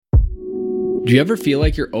Do you ever feel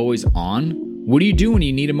like you're always on? What do you do when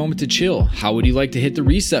you need a moment to chill? How would you like to hit the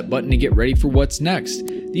reset button to get ready for what's next?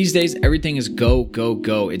 These days, everything is go, go,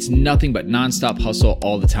 go. It's nothing but nonstop hustle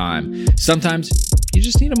all the time. Sometimes you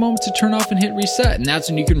just need a moment to turn off and hit reset, and that's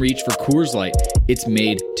when you can reach for Coors Light. It's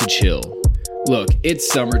made to chill. Look,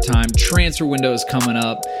 it's summertime, transfer window is coming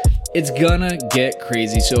up. It's gonna get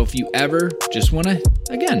crazy, so if you ever just wanna,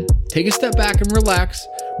 again, take a step back and relax,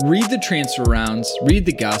 read the transfer rounds, read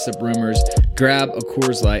the gossip rumors, grab a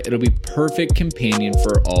Coors Light. It'll be perfect companion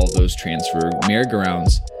for all those transfer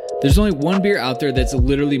merry-go-rounds. There's only one beer out there that's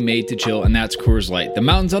literally made to chill, and that's Coors Light. The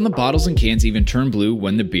mountains on the bottles and cans even turn blue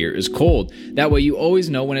when the beer is cold. That way you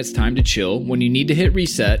always know when it's time to chill. When you need to hit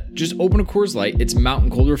reset, just open a Coors Light. It's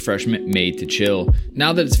mountain cold refreshment made to chill.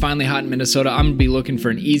 Now that it's finally hot in Minnesota, I'm going to be looking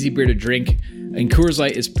for an easy beer to drink, and Coors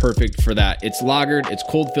Light is perfect for that. It's lagered, it's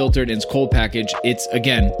cold filtered, and it's cold packaged. It's,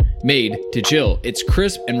 again, made to chill. It's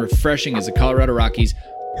crisp and refreshing as the Colorado Rockies.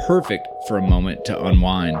 Perfect for a moment to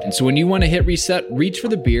unwind. And so when you want to hit reset, reach for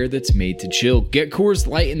the beer that's made to chill. Get Coors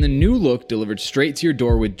Light in the new look delivered straight to your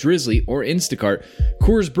door with Drizzly or Instacart.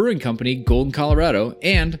 Coors Brewing Company, Golden, Colorado.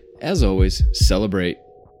 And, as always, celebrate.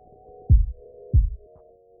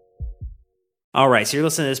 All right, so you're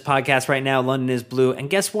listening to this podcast right now, London is Blue. And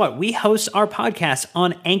guess what? We host our podcast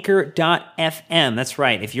on Anchor.fm. That's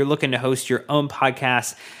right. If you're looking to host your own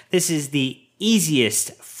podcast, this is the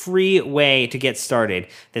easiest free way to get started.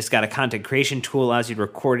 This got a content creation tool, allows you to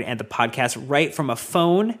record and the podcast right from a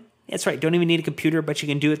phone. That's right, don't even need a computer, but you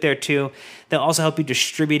can do it there too. They'll also help you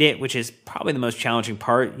distribute it, which is probably the most challenging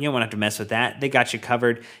part. You don't want to have to mess with that. They got you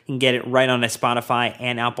covered. You can get it right on a Spotify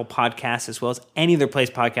and Apple Podcasts, as well as any other place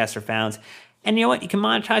podcasts are found. And you know what? You can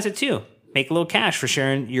monetize it too. Make a little cash for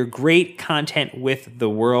sharing your great content with the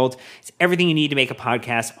world. It's everything you need to make a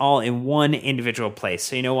podcast all in one individual place.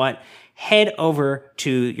 So you know what? Head over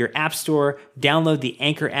to your app store, download the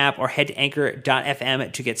Anchor app, or head to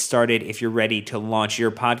anchor.fm to get started if you're ready to launch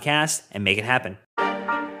your podcast and make it happen.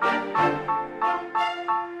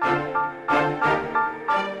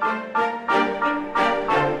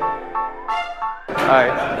 Hi,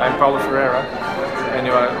 I'm Paulo Ferreira, and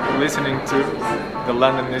you are listening to The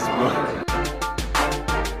London is Blue.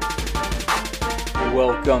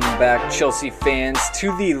 Welcome back, Chelsea fans,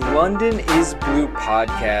 to the London is Blue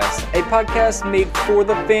podcast, a podcast made for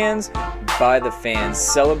the fans, by the fans,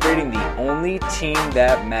 celebrating the only team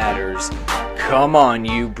that matters. Come on,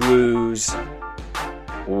 you Blues.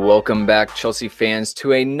 Welcome back, Chelsea fans,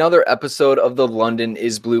 to another episode of the London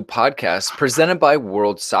is Blue podcast, presented by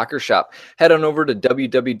World Soccer Shop. Head on over to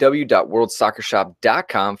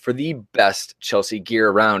www.worldsoccershop.com for the best Chelsea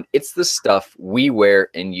gear around. It's the stuff we wear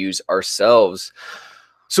and use ourselves.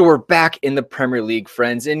 So we're back in the Premier League,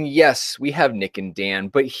 friends, and yes, we have Nick and Dan,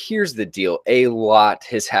 but here's the deal. A lot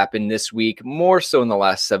has happened this week, more so in the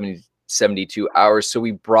last 72 hours, so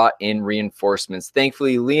we brought in reinforcements.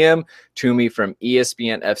 Thankfully, Liam Toomey from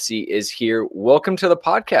ESPN FC is here. Welcome to the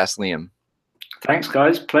podcast, Liam. Thanks,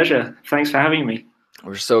 guys. Pleasure. Thanks for having me.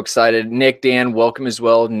 We're so excited. Nick, Dan, welcome as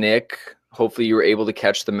well. Nick, hopefully you were able to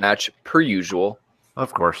catch the match per usual.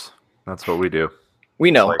 Of course. That's what we do. We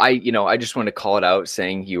know. I just want to call it out,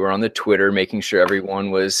 saying you were on the Twitter, making sure everyone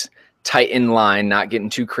was tight in line, not getting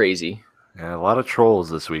too crazy. Yeah, a lot of trolls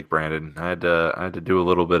this week, Brandon. I had to do a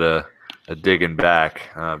little bit of digging back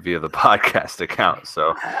via the podcast account.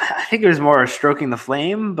 So I think it was more stroking the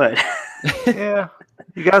flame, but yeah,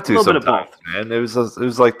 you got to a little sometimes, bit of both. man. It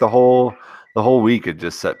was like the whole week had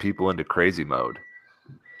just set people into crazy mode.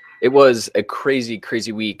 It was a crazy,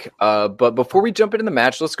 crazy week. But before we jump into the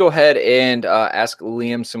match, let's go ahead and ask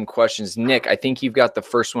Liam some questions. Nick, I think you've got the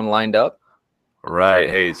first one lined up. Right.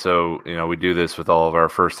 Hey, so, we do this with all of our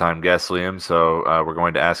first-time guests, Liam. So we're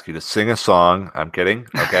going to ask you to sing a song. I'm kidding.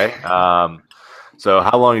 Okay. So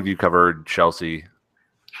how long have you covered Chelsea?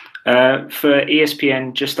 For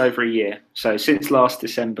ESPN, just over a year. So since last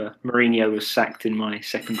December, Mourinho was sacked in my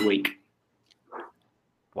second week.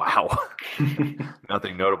 Wow.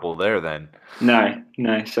 Nothing notable there then. No.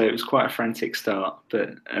 So it was quite a frantic start,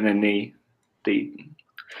 and then the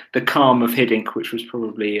calm of Hiddink, which was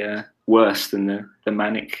probably worse than the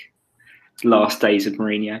manic last days of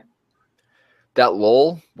Mourinho. That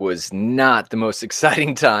lull was not the most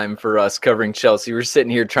exciting time for us covering Chelsea. We're sitting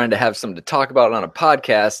here trying to have something to talk about on a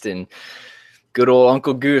podcast, and good old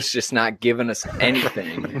Uncle Goose just not giving us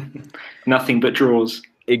anything. Nothing but draws.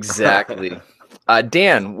 Exactly.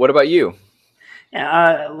 Dan, what about you?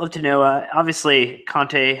 Yeah, I'd love to know. Obviously,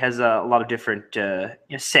 Conte has a lot of different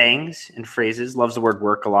sayings and phrases. Loves the word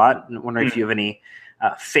work a lot. I'm wondering if you have any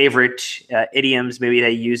favorite idioms maybe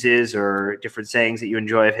that he uses or different sayings that you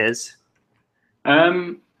enjoy of his.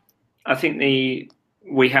 I think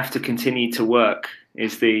we have to continue to work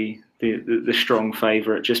is the strong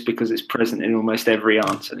favourite, just because it's present in almost every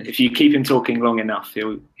answer. If you keep him talking long enough,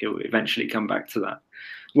 he'll eventually come back to that.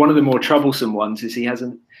 One of the more troublesome ones is he has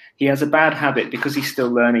a bad habit, because he's still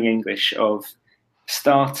learning English, of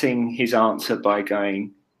starting his answer by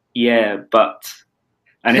going, yeah, but.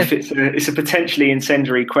 And if it's a potentially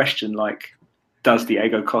incendiary question, like, does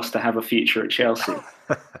Diego Costa have a future at Chelsea?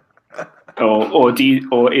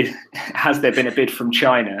 Has there been a bid from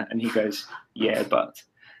China? And he goes, yeah, but.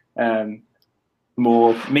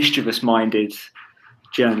 More mischievous-minded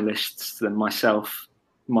journalists than myself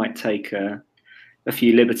might take a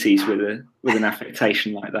few liberties with an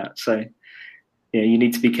affectation like that. So, yeah, you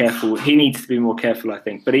need to be careful. He needs to be more careful, I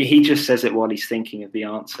think. But he just says it while he's thinking of the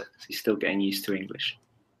answer, because he's still getting used to English.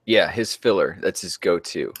 Yeah, his filler. That's his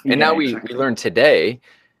go-to. And now we learned today,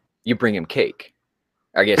 you bring him cake.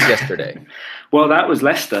 I guess yesterday. Well, that was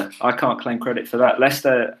Leicester. I can't claim credit for that.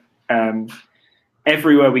 Leicester,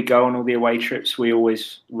 everywhere we go on all the away trips, we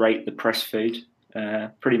always rate the press food.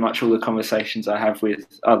 Pretty much all the conversations I have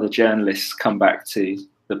with other journalists come back to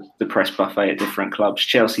the press buffet at different clubs.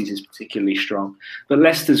 Chelsea's is particularly strong, but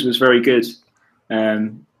Leicester's was very good.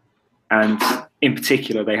 And in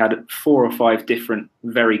particular, they had 4 or 5 different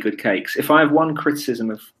very good cakes. If I have one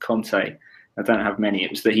criticism of Conte, I don't have many. It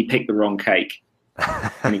was that he picked the wrong cake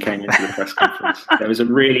when he came into the press conference. There was a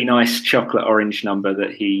really nice chocolate orange number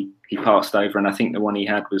that he passed over, and I think the one he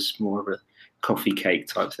had was more of a coffee cake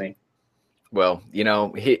type thing. Well,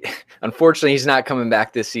 unfortunately, he's not coming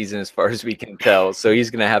back this season as far as we can tell. So he's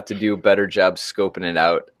going to have to do a better job scoping it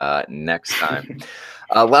out next time.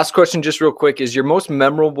 Last question, just real quick, is your most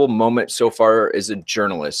memorable moment so far as a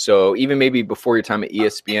journalist? So even maybe before your time at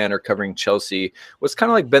ESPN or covering Chelsea, what's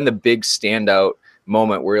kind of like been the big standout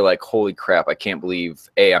moment where you're like, holy crap, I can't believe,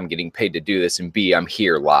 A, I'm getting paid to do this, and B, I'm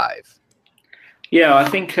here live? Yeah, I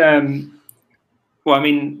think...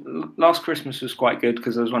 last Christmas was quite good,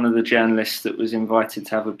 because I was one of the journalists that was invited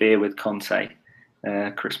to have a beer with Conte,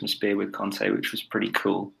 Christmas beer with Conte, which was pretty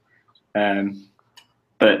cool.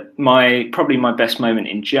 But probably my best moment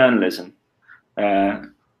in journalism,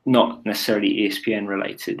 not necessarily ESPN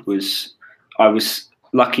related, was I was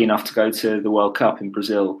lucky enough to go to the World Cup in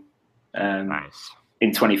Brazil in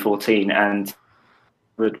 2014, and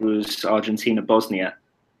it was Argentina-Bosnia.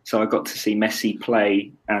 So I got to see Messi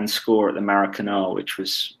play and score at the Maracanã, which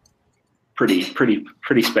was pretty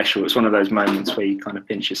special. It's one of those moments where you kind of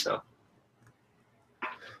pinch yourself.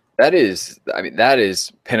 That is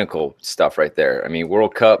pinnacle stuff right there. I mean,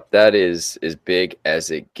 World Cup, that is as big as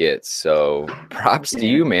it gets. So props to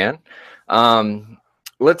you, man.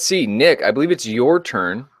 Let's see, Nick, I believe it's your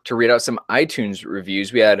turn to read out some iTunes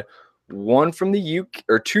reviews. We had 1 from the UK,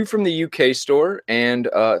 or 2 from the UK store, and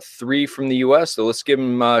 3 from the US. So let's give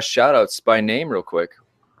them shout outs by name real quick.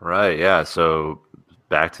 Right. Yeah. So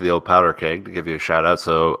back to the old powder keg to give you a shout out.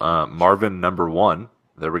 So Marvin #1,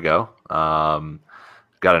 there we go.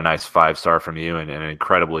 Got a nice 5-star from you, and an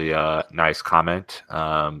incredibly nice comment.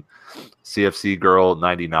 CFC Girl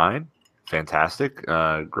 99, fantastic.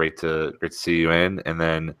 Great to see you in. And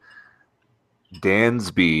then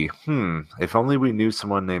Dansby. If only we knew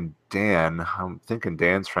someone named Dan. I'm thinking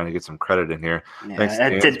Dan's trying to get some credit in here. Yeah, Thanks,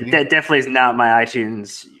 that definitely is not my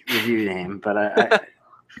iTunes review name, but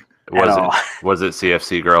was it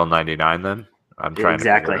CFC Girl 99 then? I'm trying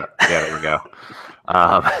exactly. to yeah, there we go.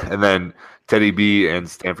 And then Teddy B and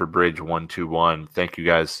Stanford Bridge 121. Thank you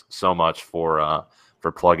guys so much for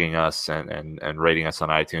plugging us and rating us on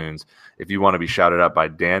iTunes. If you want to be shouted out by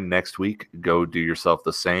Dan next week, go do yourself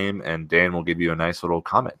the same, and Dan will give you a nice little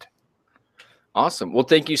comment. Awesome. Well,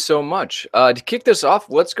 thank you so much. To kick this off,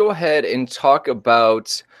 let's go ahead and talk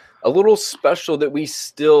about a little special that we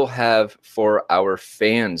still have for our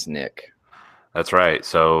fans, Nick. That's right.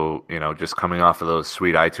 So, just coming off of those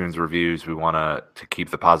sweet iTunes reviews, we want to keep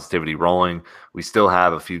the positivity rolling. We still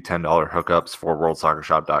have a few $10 hookups for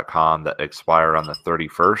worldsoccershop.com that expire on the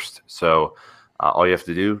 31st. So all you have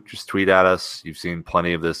to do, just tweet at us. You've seen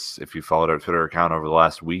plenty of this if you followed our Twitter account over the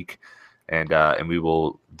last week. And we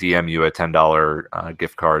will DM you a $10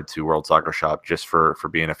 gift card to World Soccer Shop just for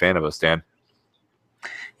being a fan of us, Dan.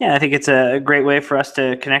 Yeah, I think it's a great way for us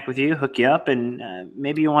to connect with you, hook you up, and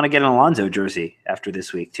maybe you want to get an Alonso jersey after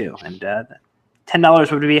this week too. And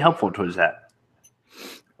 $10 would be helpful towards that.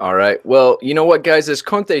 All right. Well, you know what, guys? As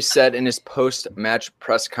Conte said in his post-match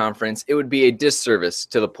press conference, it would be a disservice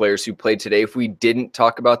to the players who played today if we didn't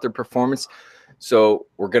talk about their performance. So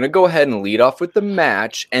we're going to go ahead and lead off with the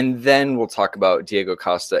match, and then we'll talk about Diego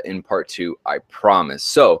Costa in part 2, I promise.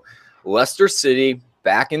 So Leicester City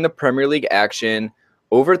back in the Premier League action.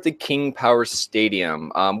 over at the King Power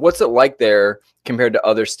Stadium. What's it like there compared to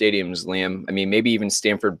other stadiums, Liam? I mean, maybe even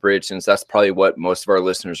Stamford Bridge, since that's probably what most of our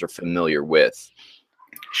listeners are familiar with.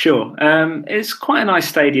 Sure. It's quite a nice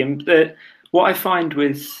stadium. What I find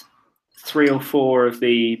with 3 or 4 of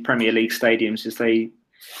the Premier League stadiums is they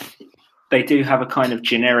do have a kind of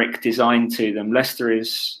generic design to them. Leicester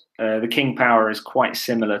is, the King Power is quite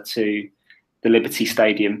similar to the Liberty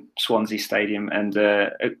Stadium, Swansea Stadium, and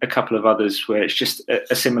a couple of others where it's just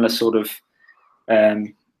a similar sort of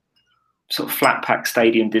flat pack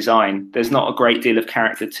stadium design. There's not a great deal of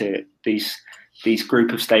character to it, these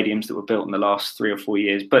group of stadiums that were built in the last 3 or 4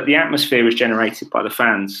 years. But the atmosphere was generated by the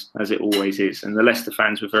fans, as it always is, and the Leicester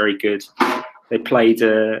fans were very good. They played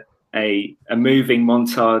a moving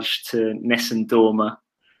montage to Nessun Dorma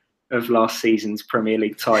of last season's Premier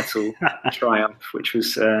League title triumph, which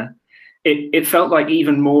was it felt like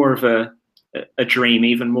even more of a dream,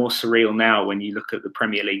 even more surreal now when you look at the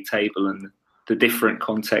Premier League table and the different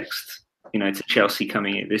context, to Chelsea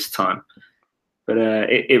coming in this time. But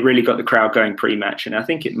it really got the crowd going pre-match, and I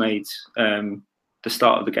think it made the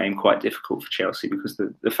start of the game quite difficult for Chelsea because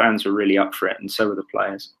the fans were really up for it, and so were the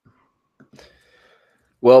players.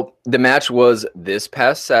 Well, the match was this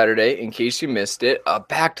past Saturday, in case you missed it.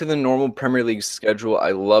 Back to the normal Premier League schedule.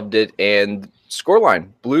 I loved it. And scoreline,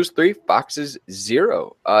 Blues 3, Foxes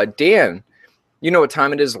 0. Dan, you know what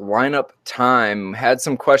time it is, lineup time. Had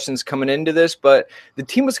some questions coming into this, but the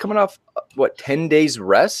team was coming off, 10 days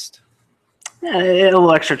rest? Yeah, a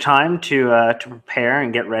little extra time to prepare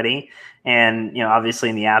and get ready. And, obviously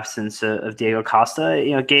in the absence of Diego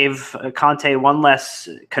Costa, gave Conte one less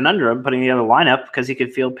conundrum putting together the lineup because he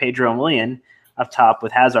could field Pedro and Willian up top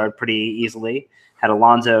with Hazard pretty easily. Had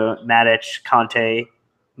Alonso, Matic, Conte,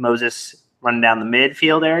 Moses running down the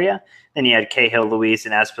midfield area. Then you had Cahill, Luis,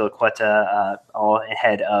 and Azpilicueta all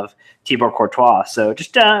ahead of Thibaut Courtois. So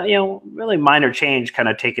just, really minor change, kind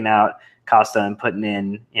of taking out Costa and putting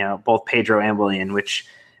in, both Pedro and Willian, which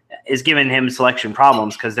is giving him selection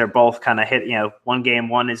problems because they're both kind of hit, one game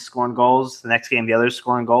one is scoring goals, the next game the other is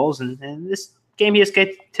scoring goals, and this game he has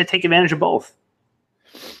to take advantage of both.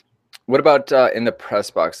 What about in the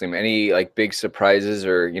press box, Liam? Any big surprises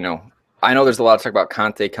or, I know there's a lot of talk about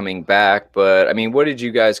Conte coming back, but I mean, what did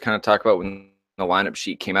you guys kind of talk about when the lineup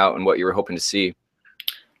sheet came out and what you were hoping to see?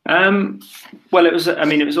 Well, it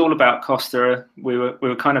was all about Costa. We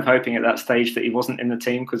were kind of hoping at that stage that he wasn't in the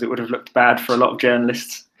team because it would have looked bad for a lot of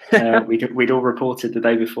journalists. We'd all reported the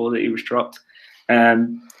day before that he was dropped.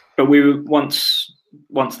 But we were, once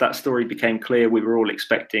that story became clear, we were all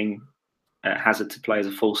expecting Hazard to play as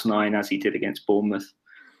a false 9 as he did against Bournemouth.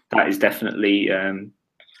 That is definitely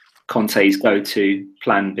Conte's go-to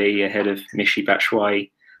plan B ahead of Michy Batshuayi.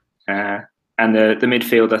 And the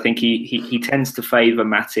midfield, I think he tends to favour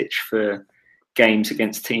Matic for games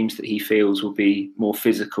against teams that he feels will be more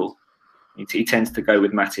physical. He tends to go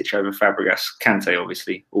with Matic over Fabregas. Kante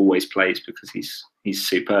obviously always plays because he's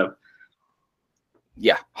superb.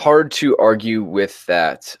 Yeah, hard to argue with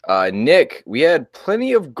that. Nick, we had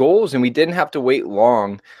plenty of goals and we didn't have to wait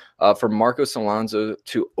long for Marcos Alonso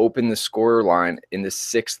to open the score line in the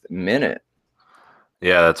 6th minute.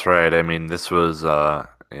 Yeah, that's right. I mean, this was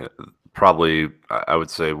probably, I would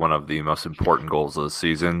say, one of the most important goals of the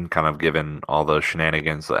season, kind of given all the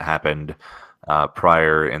shenanigans that happened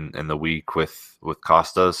prior in the week with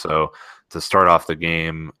Costa. So to start off the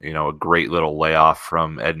game, a great little layoff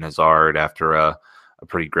from Eden Hazard after a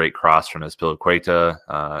pretty great cross from Azpilicueta,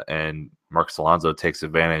 and Marcos Alonso takes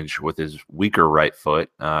advantage with his weaker right foot.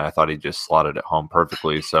 I thought he just slotted it home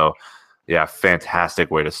perfectly. So, yeah,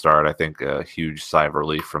 fantastic way to start. I think a huge sigh of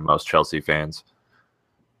relief from most Chelsea fans.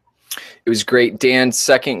 It was great. Dan's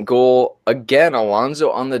second goal, again, Alonso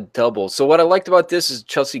on the double. So what I liked about this is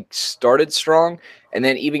Chelsea started strong and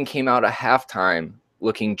then even came out at halftime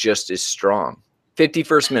looking just as strong.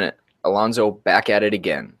 51st minute, Alonso back at it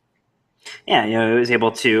again. Yeah, he was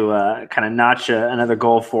able to kind of notch another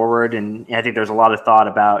goal forward, and I think there's a lot of thought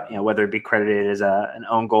about whether it be credited as an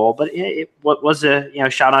own goal, but it was a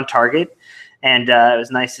shot on target, and it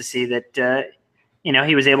was nice to see that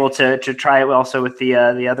he was able to try it also with the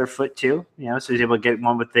other foot too. So he was able to get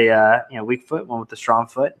one with the weak foot, one with the strong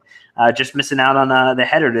foot. Just missing out on the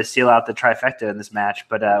header to seal out the trifecta in this match,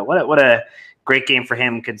 but what a great game for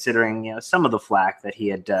him, considering some of the flack that he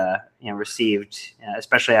had received,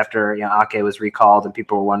 especially after Ake was recalled, and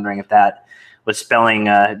people were wondering if that was spelling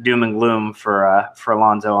doom and gloom for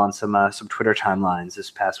Alonso on some Twitter timelines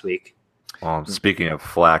this past week. Well, speaking of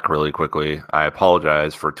flack, really quickly, I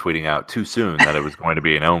apologize for tweeting out too soon that it was going to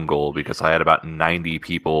be an own goal, because I had about 90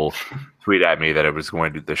 people tweet at me that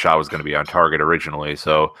the shot was going to be on target originally.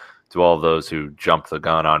 So to all those who jumped the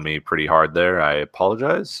gun on me pretty hard there, I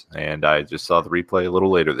apologize. And I just saw the replay a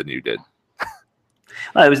little later than you did.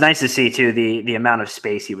 Well, it was nice to see too the amount of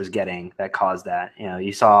space he was getting that caused that.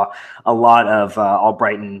 You saw a lot of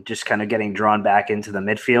Albrighton just kind of getting drawn back into the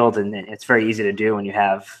midfield, and it's very easy to do when you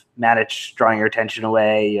have Matic drawing your attention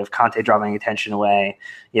away, you have Conte drawing attention away,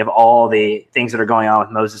 you have all the things that are going on with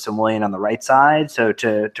Moses and Willian on the right side. So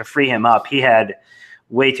to free him up, he had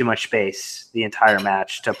way too much space the entire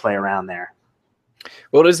match to play around there.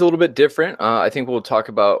 Well, it is a little bit different. I think we'll talk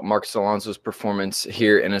about Marcos Alonso's performance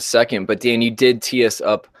here in a second. But, Dan, you did tee us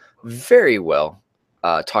up very well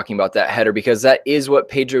talking about that header, because that is what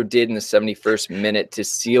Pedro did in the 71st minute to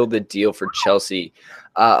seal the deal for Chelsea.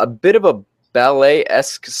 A bit of a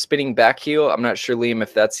ballet-esque spinning back heel. I'm not sure, Liam,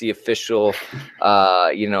 if that's the official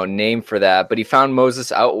name for that. But he found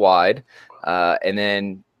Moses out wide and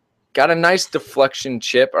then got a nice deflection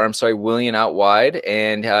chip, Willian out wide,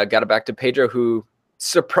 and got it back to Pedro, who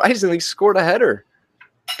surprisingly scored a header.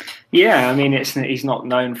 Yeah, I mean, he's not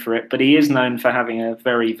known for it, but he is known for having a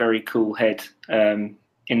very, very cool head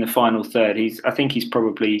in the final third. I think he's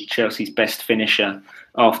probably Chelsea's best finisher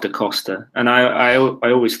after Costa. And I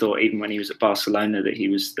always thought, even when he was at Barcelona, that he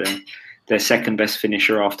was their second best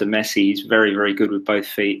finisher after Messi. He's very, very good with both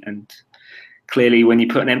feet. And clearly, when you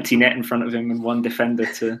put an empty net in front of him and one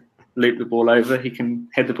defender to loop the ball over, he can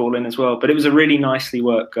head the ball in as well. But it was a really nicely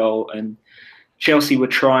worked goal, and Chelsea were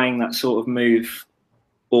trying that sort of move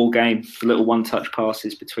all game, the little one-touch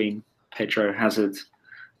passes between Pedro, Hazard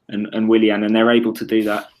and Willian, and they're able to do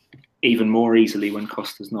that even more easily when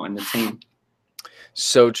Costa's not in the team.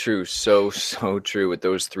 So true, so true with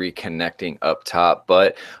those three connecting up top.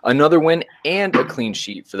 But another win and a clean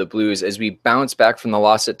sheet for the Blues as we bounce back from the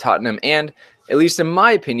loss at Tottenham and, at least in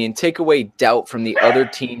my opinion, take away doubt from the other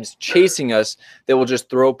teams chasing us that will just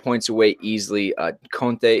throw points away easily.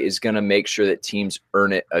 Conte is going to make sure that teams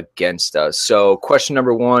earn it against us. So question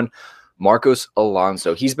number one, Marcos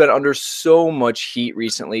Alonso. He's been under so much heat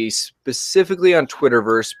recently, specifically on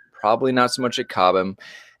Twitterverse, probably not so much at Cobham.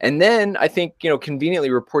 And then I think, conveniently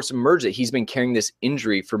reports emerge that he's been carrying this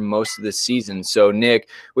injury for most of the season. So, Nick,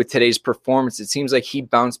 with today's performance, it seems like he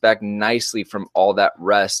bounced back nicely from all that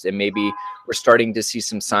rest. And maybe we're starting to see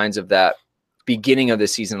some signs of that beginning of the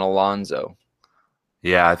season Alonso.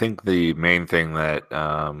 Yeah, I think the main thing that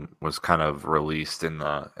was kind of released in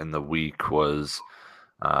the week was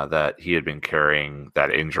that he had been carrying that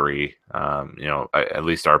injury. At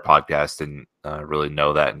least our podcast didn't really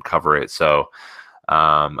know that and cover it. So,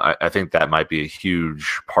 I think that might be a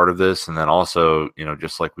huge part of this. And then also,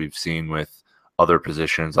 just like we've seen with other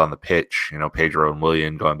positions on the pitch, Pedro and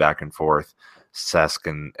Willian going back and forth, Cesc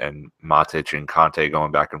and Matic and Conte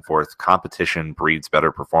going back and forth, competition breeds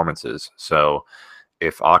better performances. So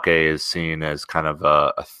if Ake is seen as kind of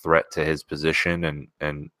a threat to his position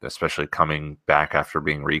and especially coming back after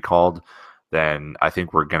being recalled, then I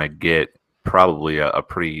think we're going to get probably a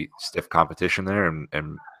pretty stiff competition there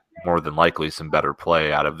and more than likely some better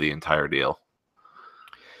play out of the entire deal.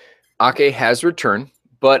 Ake has returned,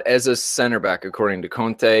 but as a center back, according to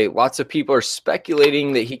Conte, lots of people are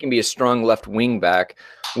speculating that he can be a strong left wing back.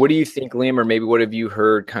 What do you think, Liam, or maybe what have you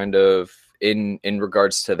heard kind of in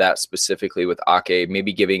regards to that specifically with Ake,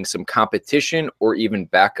 maybe giving some competition or even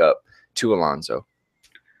backup to Alonso?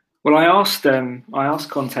 Well, I asked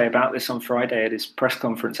Conte about this on Friday at his press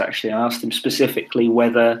conference, actually. I asked him specifically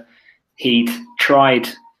whether he'd tried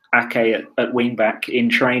Ake at wing back in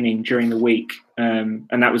training during the week, and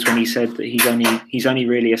that was when he said that he's only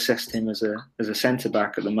really assessed him as a centre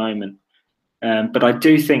back at the moment. But I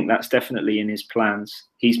do think that's definitely in his plans.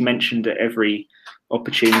 He's mentioned at every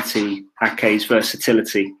opportunity Ake's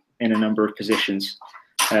versatility in a number of positions,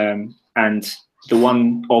 and the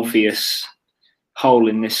one obvious hole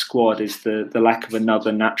in this squad is the lack of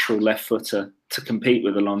another natural left footer to compete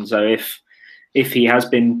with Alonso. If he has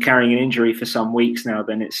been carrying an injury for some weeks now,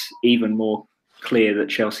 then it's even more clear that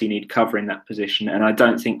Chelsea need cover in that position. And I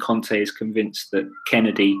don't think Conte is convinced that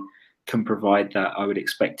Kennedy can provide that. I would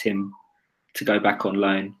expect him to go back on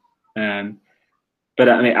loan. But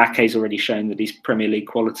I mean, Ake's already shown that he's Premier League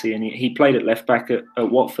quality, and he played at left back at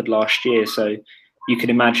Watford last year. So you can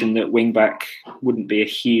imagine that wing back wouldn't be a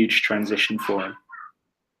huge transition for him.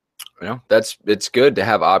 It's good to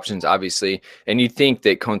have options, obviously. And you think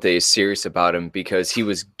that Conte is serious about him because he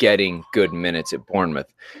was getting good minutes at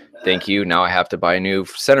Bournemouth. Thank you. Now I have to buy a new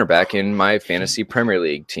center back in my fantasy Premier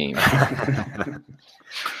League team.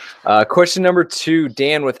 Question number 2,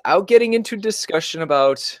 Dan, without getting into discussion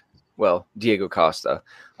about, Diego Costa,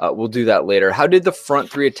 we'll do that later. How did the front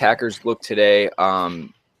three attackers look today?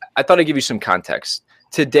 I thought I'd give you some context.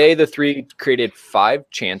 Today, the three created 5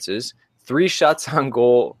 chances, 3 shots on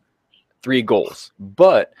goal, 3 goals.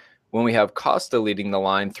 But when we have Costa leading the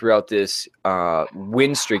line throughout this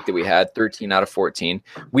win streak that we had, 13 out of 14,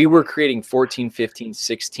 we were creating 14, 15,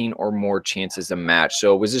 16 or more chances a match.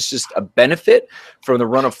 So was this just a benefit from the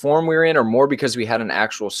run of form we were in, or more because we had an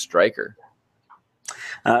actual striker?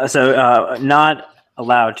 Not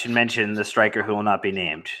allowed to mention the striker who will not be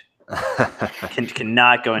named.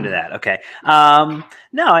 Cannot go into that. Okay.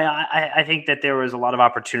 No, I think that there was a lot of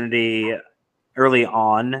opportunity early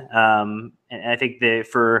on. And I think that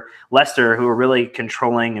for Leicester, who were really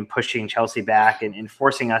controlling and pushing Chelsea back and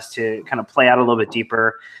forcing us to kind of play out a little bit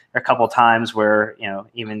deeper, there are a couple of times where,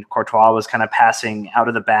 even Courtois was kind of passing out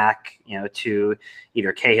of the back, to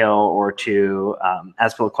either Cahill or to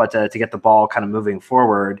Azpilicueta to get the ball kind of moving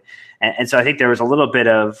forward. And so I think there was a little bit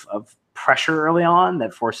of pressure early on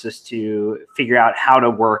that forced us to figure out how to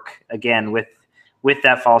work again with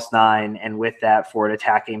that false 9 and with that forward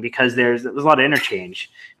attacking, because there's a lot of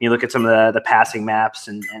interchange. You look at some of the passing maps,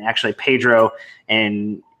 and actually Pedro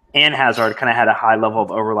and Hazard kind of had a high level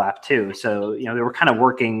of overlap too. So, they were kind of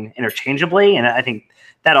working interchangeably. And I think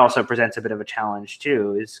that also presents a bit of a challenge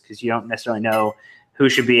too, is because you don't necessarily know who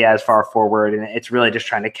should be as far forward. And it's really just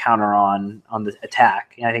trying to counter on the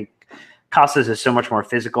attack. And I think Costas is so much more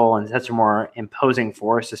physical and such a more imposing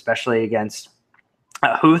force, especially against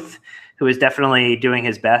Huth, who is definitely doing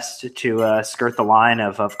his best to skirt the line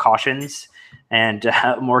of cautions, and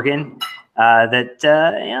Morgan.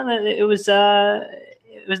 It was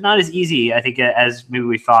not as easy, I think, as maybe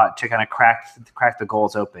we thought, to kind of crack the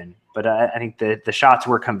goals open. But I think the shots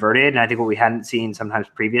were converted, and I think what we hadn't seen sometimes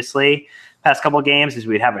previously, past couple of games, is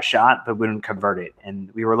we'd have a shot but we wouldn't convert it, and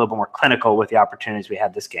we were a little bit more clinical with the opportunities we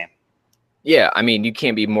had this game. Yeah, I mean, you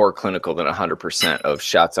can't be more clinical than 100% of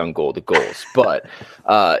shots on goal to goals. But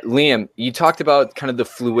Liam, you talked about kind of the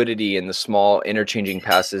fluidity and the small interchanging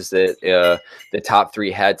passes that the top 3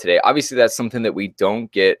 had today. Obviously, that's something that we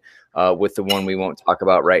don't get with the one we won't talk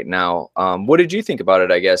about right now. What did you think about it,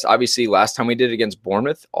 I guess? Obviously, last time we did it against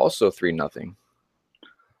Bournemouth, also 3-0.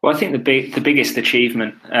 Well, I think the biggest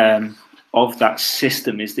achievement of that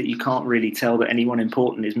system is that you can't really tell that anyone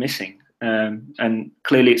important is missing. And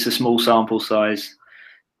clearly it's a small sample size.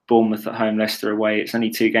 Bournemouth at home, Leicester away. It's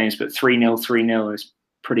only 2 games, but 3-0 is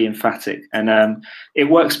pretty emphatic. And it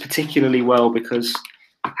works particularly well because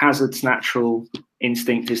Hazard's natural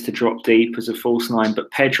instinct is to drop deep as a false 9,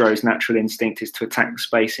 but Pedro's natural instinct is to attack the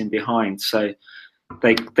space in behind. So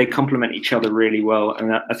they complement each other really well.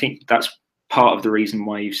 And I think that's part of the reason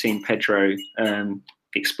why you've seen Pedro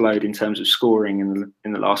explode in terms of scoring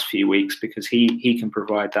in the last few weeks, because he can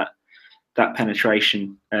provide that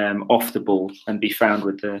penetration off the ball and be found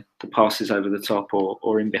with the passes over the top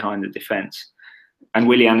or in behind the defence. And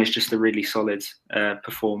Willian is just a really solid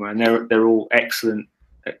performer, and they're all excellent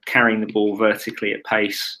at carrying the ball vertically at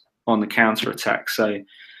pace on the counter-attack. So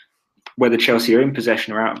whether Chelsea are in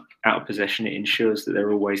possession or out of possession, it ensures that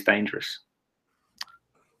they're always dangerous.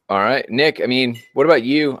 All right, Nick, I mean, what about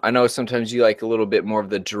you? I know sometimes you like a little bit more of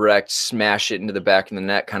the direct smash it into the back of the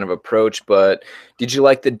net kind of approach, but did you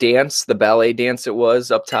like the dance, the ballet dance it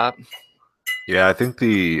was up top? Yeah, I think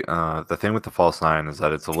the thing with the false 9 is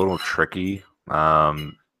that it's a little tricky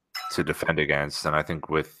to defend against, and I think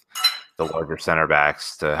with the larger center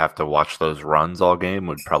backs, to have to watch those runs all game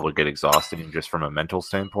would probably get exhausting just from a mental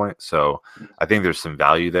standpoint. So I think there's some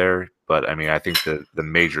value there. But, I mean, I think the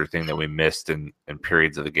major thing that we missed in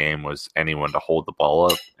periods of the game was anyone to hold the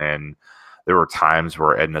ball up. And there were times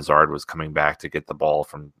where Eden Hazard was coming back to get the ball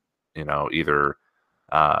from, either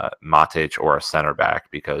Matic or a center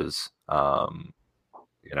back, because,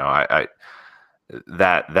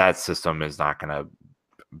 that system is not going to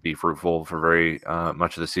be fruitful for very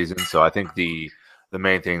much of the season. So I think the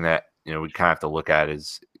main thing that, we kind of have to look at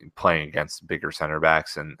is playing against bigger center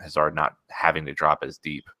backs and Hazard not having to drop as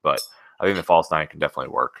deep. But I think the false 9 can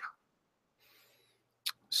definitely work.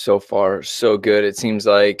 So far, so good. It seems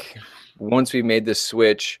like once we made the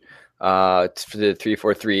switch to the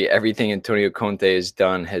 3-4-3, everything Antonio Conte has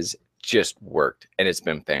done has just worked, and it's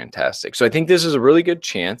been fantastic. So I think this is a really good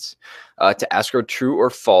chance to ask our true or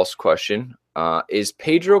false question. Is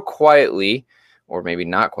Pedro quietly, or maybe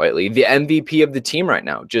not quietly, the MVP of the team right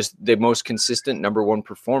now? Just the most consistent number 1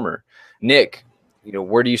 performer. Nick,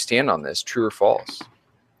 where do you stand on this? True or false?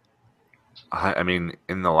 I mean,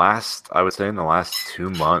 I would say in the last 2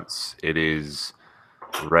 months, it is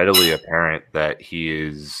readily apparent that he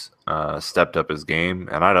is stepped up his game.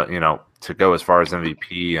 And I don't, to go as far as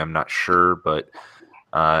MVP, I'm not sure, but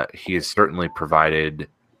he has certainly provided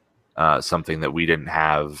something that we didn't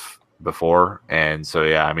have before. And so,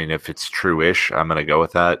 yeah, I mean, if it's true-ish, I'm going to go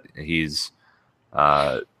with that. He's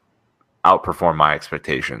outperformed my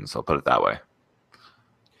expectations. I'll put it that way.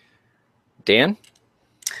 Dan?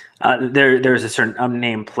 There's a certain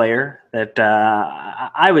unnamed player that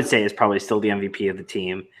I would say is probably still the MVP of the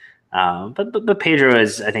team. But Pedro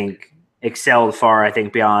has, I think, excelled far, I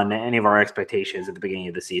think, beyond any of our expectations at the beginning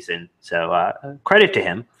of the season. So credit to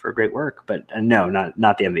him for great work, but no,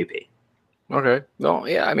 not the MVP. Okay. No,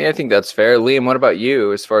 yeah, I mean, I think that's fair. Liam, what about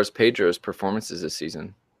you as far as Pedro's performances this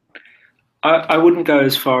season? I wouldn't go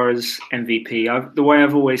as far as MVP. The way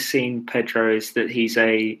I've always seen Pedro is that he's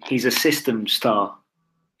a system star.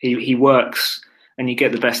 He works, and you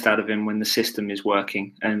get the best out of him when the system is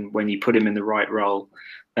working and when you put him in the right role.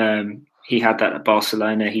 He had that at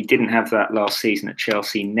Barcelona. He didn't have that last season at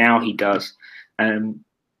Chelsea. Now he does.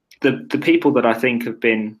 The people that I think have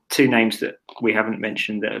been two names that we haven't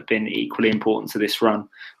mentioned that have been equally important to this run.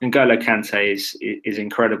 N'Golo Kante is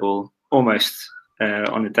incredible, almost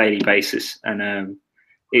on a daily basis, and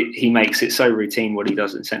he makes it so routine what he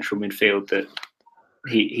does in central midfield that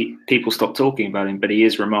he people stop talking about him, but he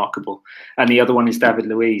is remarkable. And the other one is David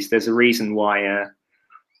Luiz. There's a reason why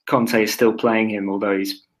Conte is still playing him,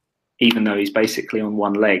 even though he's basically on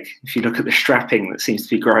one leg. If you look at the strapping that seems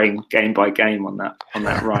to be growing game by game on that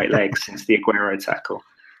right leg since the Aguero tackle,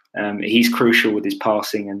 he's crucial with his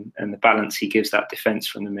passing and the balance he gives that defense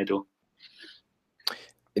from the middle.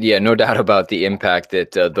 Yeah, no doubt about the impact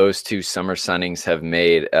that those two summer signings have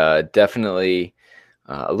made. Definitely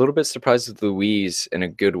a little bit surprised with Luiz in a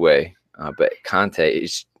good way, but Conte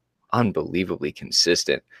is unbelievably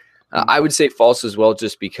consistent. I would say false as well,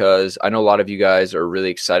 just because I know a lot of you guys are really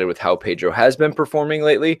excited with how Pedro has been performing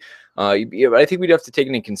lately. I think we'd have to take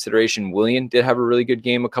into consideration Willian did have a really good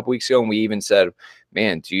game a couple weeks ago, and we even said,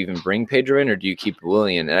 man, do you even bring Pedro in or do you keep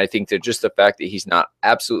Willian? And I think that just the fact that he's not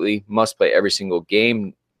absolutely must play every single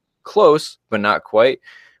game, close but not quite,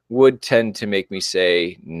 would tend to make me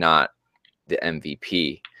say not the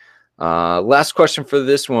MVP. Last question for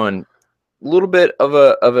this one. A little bit of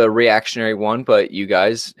a reactionary one, but you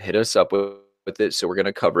guys hit us up with it, so we're going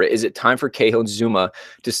to cover it. Is it time for Cahill and Zouma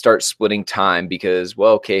to start splitting time? Because,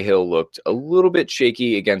 well, Cahill looked a little bit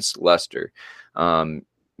shaky against Leicester.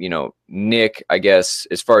 Nick, I guess,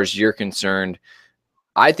 as far as you're concerned,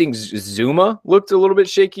 I think Zouma looked a little bit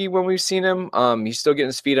shaky when we've seen him. He's still getting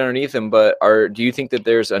his feet underneath him, but do you think that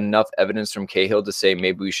there's enough evidence from Cahill to say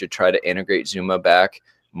maybe we should try to integrate Zouma back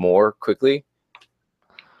more quickly?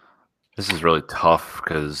 This is really tough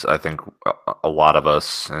because I think a lot of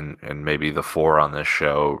us and maybe the four on this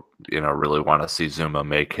show, really want to see Zouma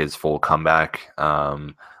make his full comeback.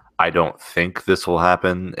 I don't think this will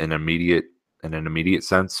happen in an immediate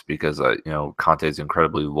sense because Conte is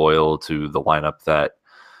incredibly loyal to the lineup that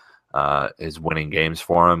is winning games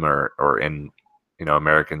for him, or in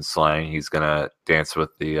American slang, he's gonna dance with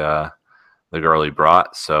the girl he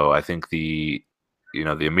brought. So I think the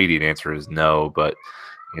immediate answer is no, but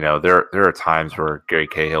there are times where Gary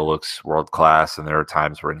Cahill looks world class, and there are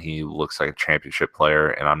times when he looks like a championship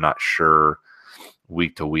player, and I'm not sure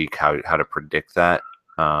week to week how to predict that.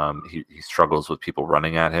 He struggles with people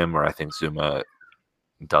running at him, where I think Zouma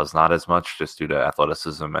does not as much just due to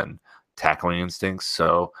athleticism and tackling instincts.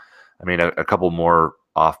 So, I mean, a couple more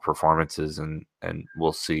off performances and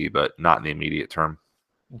we'll see, but not in the immediate term.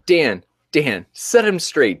 Dan, set him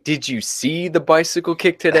straight. Did you see the bicycle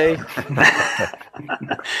kick today?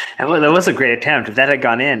 That was a great attempt. If that had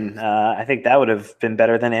gone in, I think that would have been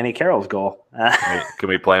better than Andy Carroll's goal. Can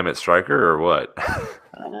we play him at striker or what?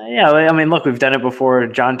 Yeah, I mean, look, we've done it before.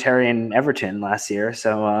 John Terry and Everton last year,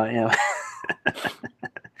 so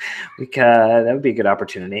that would be a good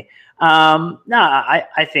opportunity.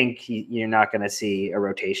 I think you're not going to see a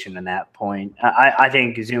rotation in that point. I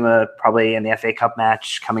think Zouma probably in the FA Cup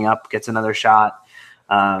match coming up gets another shot,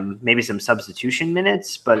 maybe some substitution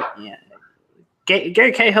minutes. But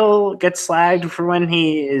Gary Cahill gets slagged for when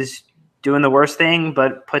he is doing the worst thing,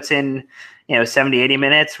 but puts in 70, 80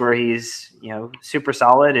 minutes where he's super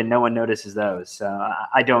solid and no one notices those. So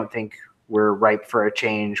I don't think we're ripe for a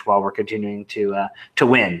change while we're continuing to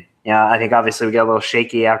win. I think obviously we got a little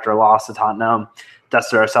shaky after a loss to Tottenham,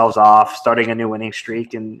 dusted ourselves off, starting a new winning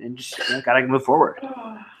streak, and just got to move forward.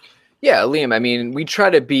 Yeah, Liam, I mean, we try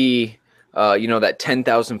to be, that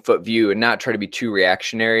 10,000 foot view and not try to be too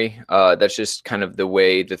reactionary. That's just kind of the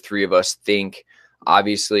way the three of us think.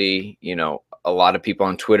 Obviously, a lot of people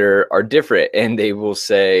on Twitter are different, and they will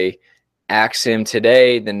say, axe him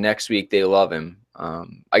today, the next week they love him.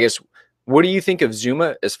 I guess, what do you think of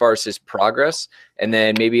Zouma as far as his progress, and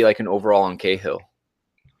then maybe like an overall on Cahill?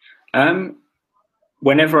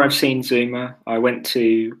 whenever I've seen Zuma, I went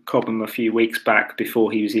to Cobham a few weeks back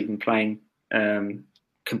before he was even playing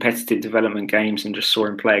competitive development games, and just saw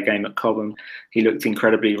him play a game at Cobham. He looked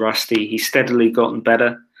incredibly rusty. He's steadily gotten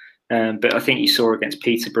better, but I think you saw against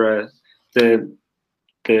Peterborough the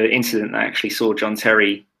incident that actually saw John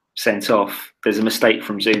Terry sent off. There's a mistake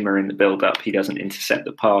from Zuma in the build-up. He doesn't intercept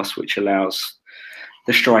the pass, which allows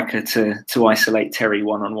the striker to isolate Terry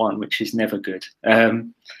one-on-one, which is never good.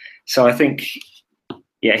 So I think,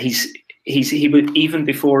 yeah, he would, even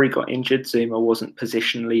before he got injured, Zuma wasn't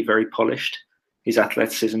positionally very polished. His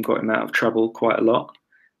athleticism got him out of trouble quite a lot.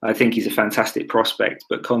 I think he's a fantastic prospect,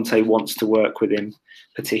 but Conte wants to work with him,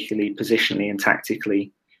 particularly positionally and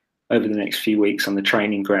tactically, over the next few weeks on the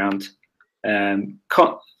training ground.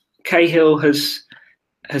 Cahill has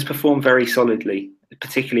performed very solidly,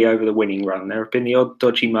 particularly over the winning run. There have been the odd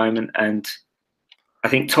dodgy moment, and I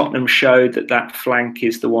think Tottenham showed that flank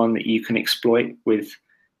is the one that you can exploit with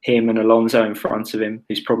him and Alonso in front of him,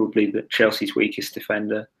 who's probably Chelsea's weakest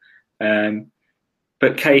defender.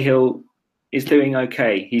 But Cahill is doing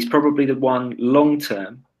okay. He's probably the one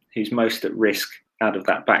long-term who's most at risk out of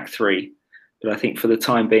that back three. But I think for the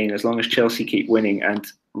time being, as long as Chelsea keep winning and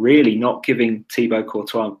really not giving Thibaut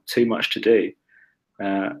Courtois too much to do,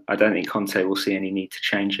 I don't think Conte will see any need to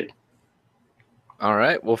change it. All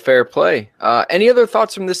right. Well, fair play. Any other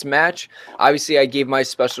thoughts from this match? Obviously, I gave my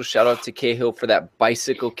special shout out to Cahill for that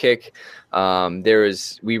bicycle kick. We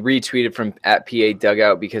retweeted from @PA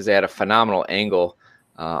Dugout because they had a phenomenal angle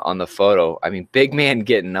on the photo. I mean, big man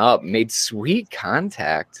getting up, made sweet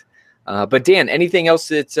contact. But Dan, anything else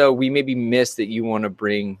that we maybe missed that you want to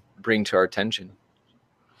bring to our attention?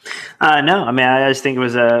 No, I mean, I just think it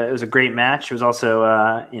was a great match. It was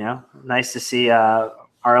also nice to see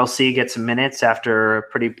RLC get some minutes after a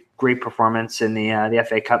pretty great performance in the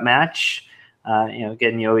FA Cup match.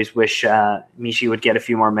 Again, you always wish Michy would get a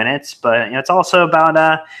few more minutes, but it's also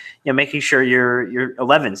about making sure your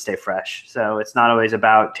 11 stay fresh. So it's not always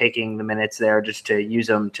about taking the minutes there just to use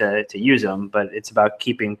them to use them, but it's about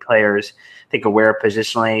keeping players, I think, aware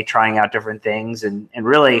positionally, trying out different things, and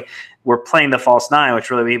really we're playing the false nine, which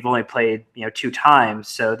really we've only played 2 times.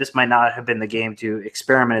 So this might not have been the game to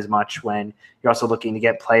experiment as much when you're also looking to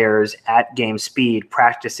get players at game speed,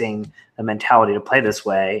 practicing the mentality to play this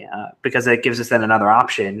way, because it gives us then another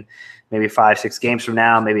option. Maybe 5-6 games from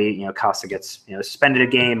now, maybe Costa gets suspended a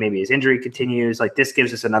game, maybe his injury continues. Like, this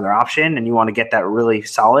gives us another option, and you want to get that really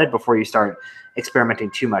solid before you start experimenting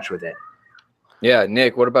too much with it. Yeah,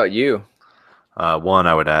 Nick, what about you? One,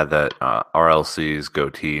 I would add that RLC's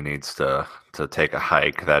goatee needs to take a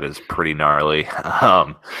hike. That is pretty gnarly.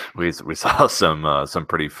 We saw some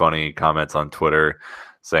pretty funny comments on Twitter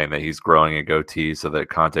saying that he's growing a goatee so that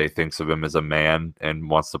Conte thinks of him as a man and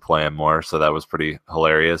wants to play him more. So that was pretty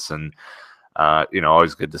hilarious, and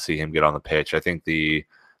always good to see him get on the pitch. I think the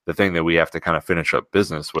thing that we have to kind of finish up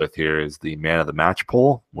business with here is the man of the match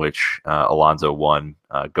poll, which Alonso won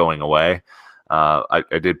going away. I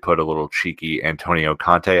did put a little cheeky Antonio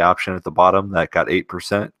Conte option at the bottom that got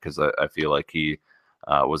 8% because I feel like he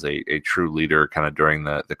was a true leader kind of during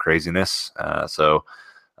the craziness. So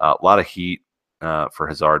a lot of heat for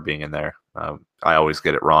Hazard being in there. I always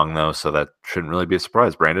get it wrong though, so that shouldn't really be a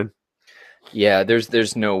surprise, Brandon. Yeah,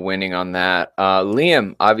 there's no winning on that.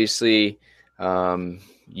 Liam, obviously,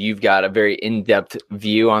 you've got a very in-depth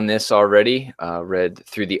view on this already. Read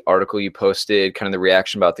through the article you posted, kind of the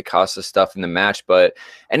reaction about the Costa stuff in the match. But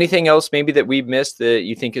anything else maybe that we've missed that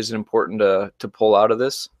you think is important to pull out of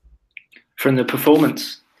this? From the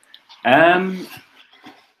performance?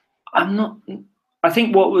 I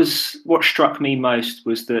think what struck me most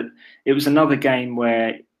was that it was another game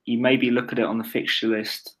where you maybe look at it on the fixture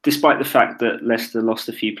list, despite the fact that Leicester lost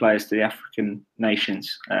a few players to the African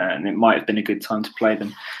nations, and it might have been a good time to play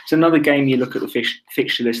them. It's another game you look at the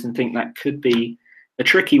fixture list and think that could be a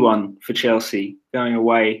tricky one for Chelsea going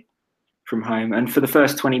away from home. And for the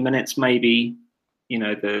first 20 minutes, maybe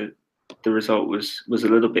the result was a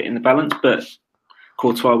little bit in the balance, but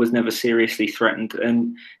Courtois was never seriously threatened,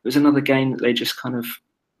 and it was another game that they just kind of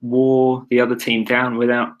wore the other team down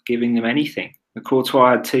without giving them anything.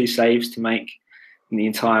 Courtois had 2 saves to make in the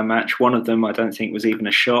entire match. One of them I don't think was even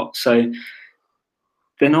a shot. So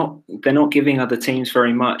they're not giving other teams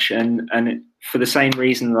very much, and for the same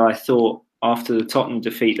reason that I thought after the Tottenham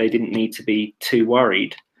defeat they didn't need to be too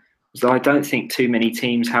worried, because I don't think too many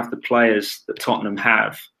teams have the players that Tottenham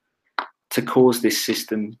have to cause this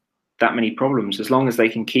system that many problems. As long as they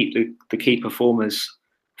can keep the key performers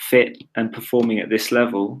fit and performing at this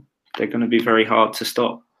level, they're going to be very hard to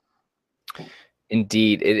stop.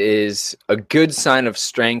 Indeed, it is a good sign of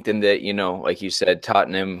strength in that, like you said,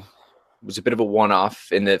 Tottenham was a bit of a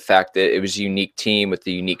one-off in the fact that it was a unique team with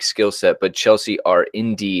a unique skill set, but Chelsea are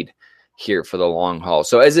indeed here for the long haul.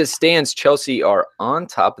 So as it stands, Chelsea are on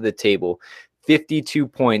top of the table, 52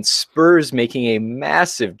 points. Spurs making a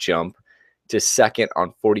massive jump to second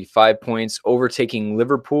on 45 points, overtaking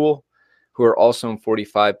Liverpool, who are also on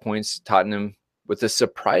 45 points. Tottenham with a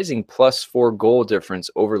surprising +4 goal difference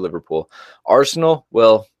over Liverpool. Arsenal,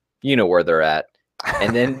 well, you know where they're at.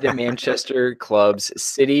 And then the Manchester clubs,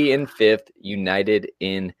 City in 5th, United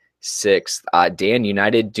in 6th. Dan,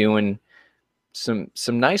 United doing some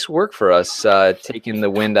nice work for us, taking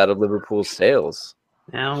the wind out of Liverpool's sails.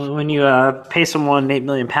 Now, when you pay someone £8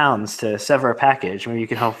 million to sever a package, maybe you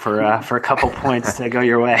can hope for a couple points to go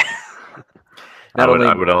your way. I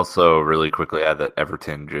would also really quickly add that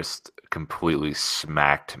Everton just completely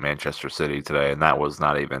smacked Manchester City today, and that was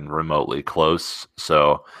not even remotely close.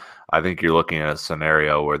 So I think you're looking at a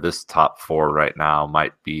scenario where this top 4 right now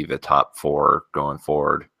might be the top 4 going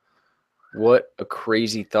forward. What a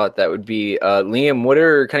crazy thought that would be. Liam, what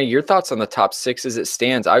are kind of your thoughts on the top 6 as it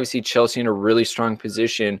stands? Obviously, Chelsea in a really strong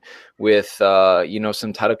position with,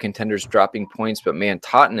 some title contenders dropping points, but man,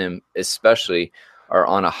 Tottenham especially are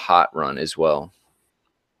on a hot run as well.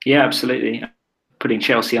 Yeah, absolutely. Putting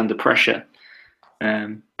Chelsea under pressure.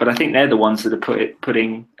 But I think they're the ones that are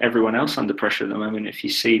putting everyone else under pressure at the moment. If you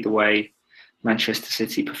see the way Manchester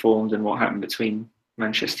City performed and what happened between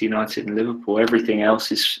Manchester United and Liverpool, everything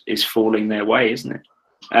else is falling their way, isn't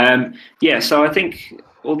it? So I think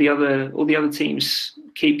all the other teams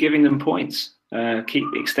keep giving them points, keep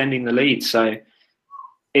extending the lead. So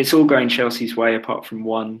it's all going Chelsea's way, apart from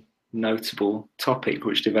one notable topic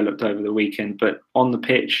which developed over the weekend. But on the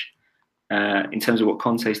pitch, in terms of what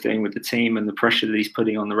Conte's doing with the team and the pressure that he's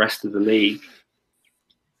putting on the rest of the league,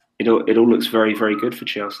 it all looks very, very good for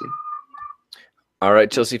Chelsea. All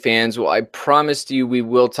right, Chelsea fans. Well, I promised you we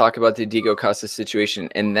will talk about the Diego Costa situation,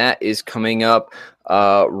 and that is coming up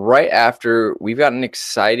right after we've got an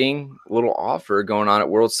exciting little offer going on at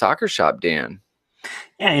World Soccer Shop, Dan.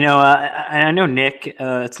 Yeah, I know, Nick, it's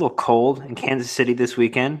a little cold in Kansas City this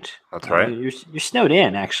weekend. That's right. You're snowed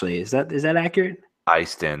in, actually. Is that accurate?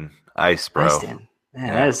 Iced in. Ice, bro. Iced in.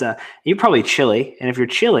 Yeah. That is, you're probably chilly. And if you're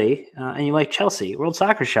chilly and you like Chelsea, World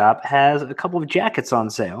Soccer Shop has a couple of jackets on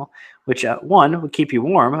sale, which, one, would keep you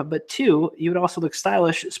warm, but two, you would also look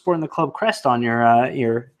stylish sporting the club crest on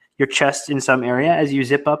your chest in some area as you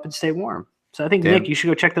zip up and stay warm. So I think, Dan, Nick, you should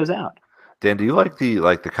go check those out. Dan, do you like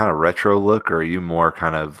the kind of retro look, or are you more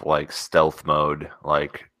kind of like stealth mode,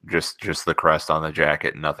 like just the crest on the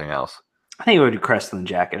jacket and nothing else? I think it would be crest on the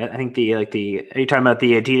jacket. I think are you talking about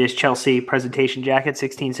the Adidas Chelsea presentation jacket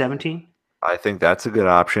 16-17? I think that's a good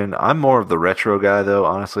option. I'm more of the retro guy, though.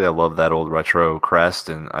 Honestly, I love that old retro crest,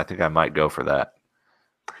 and I think I might go for that.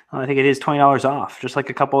 Well, I think it is $20 off, just like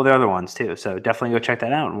a couple of the other ones, too. So definitely go check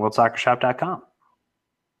that out on worldsoccershop.com.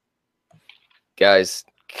 Guys,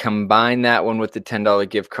 combine that one with the $10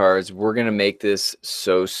 gift cards. We're going to make this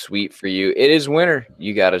so sweet for you. It is winter.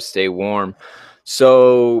 You got to stay warm.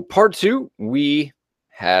 So part 2, we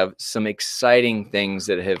have some exciting things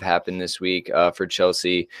that have happened this week for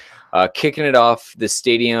Chelsea. Kicking it off, the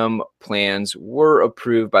stadium plans were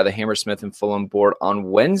approved by the Hammersmith and Fulham board on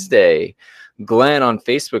Wednesday. Glenn on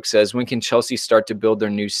Facebook says, when can Chelsea start to build their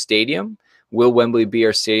new stadium? Will Wembley be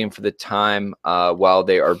our stadium for the time while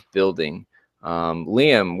they are building?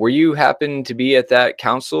 Liam, were you happen to be at that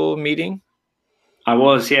council meeting? I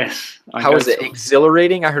was, yes. How was it?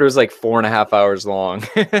 Exhilarating? I heard it was like 4.5 hours long.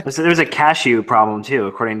 So there was a cashew problem too,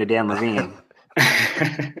 according to Dan Levine.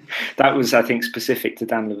 That was, I think, specific to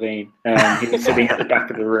Dan Levine. He was sitting at the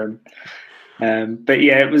back of the room. But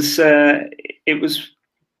yeah, it was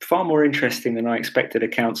far more interesting than I expected a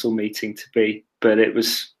council meeting to be. But it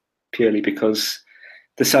was purely because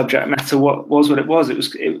the subject matter was what it was. It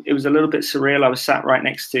was a little bit surreal. I was sat right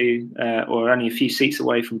next to, or only a few seats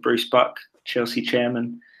away from Bruce Buck, Chelsea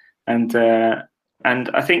chairman, and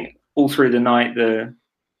I think all through the night the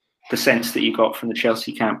sense that you got from the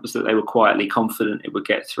Chelsea camp was that they were quietly confident it would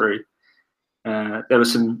get through. There were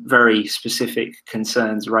some very specific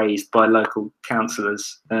concerns raised by local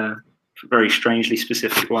councillors, very strangely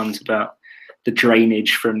specific ones about the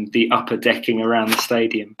drainage from the upper decking around the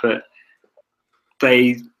stadium, but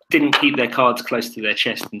they didn't keep their cards close to their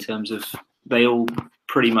chest in terms of, they all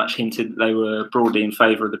pretty much hinted that they were broadly in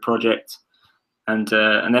favour of the project. And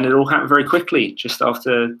then it all happened very quickly. Just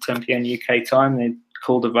after 10 p.m. UK time, they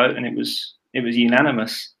called a vote, and it was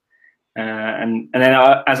unanimous. And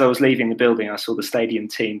then as I was leaving the building, I saw the stadium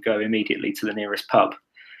team go immediately to the nearest pub.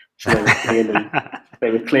 So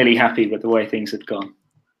they were clearly happy with the way things had gone.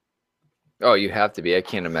 Oh, you have to be. I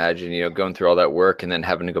can't imagine, going through all that work and then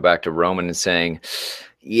having to go back to Roman and saying,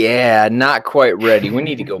 yeah, not quite ready. We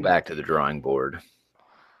need to go back to the drawing board.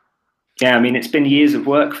 Yeah, I mean, it's been years of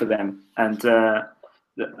work for them, and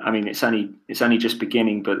I mean, it's only just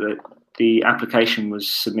beginning. But the application was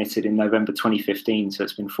submitted in November 2015, so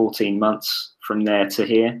it's been 14 months from there to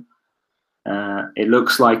here. It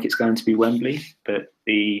looks like it's going to be Wembley, but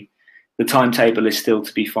the timetable is still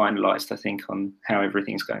to be finalised, I think, on how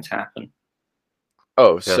everything's going to happen.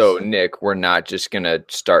 Oh, yes. So Nick, we're not just going to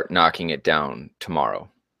start knocking it down tomorrow.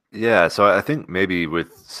 Yeah, so I think maybe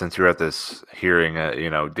since you're at this hearing,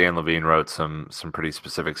 Dan Levine wrote some pretty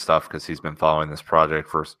specific stuff because he's been following this project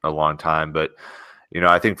for a long time. But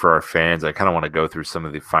I think for our fans, I kind of want to go through some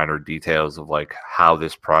of the finer details of like how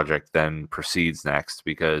this project then proceeds next,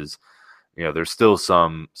 because there's still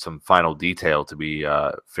some final detail to be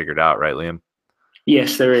figured out, right, Liam?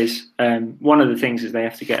 Yes, there is. One of the things is they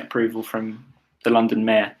have to get approval from the London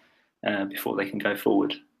Mayor before they can go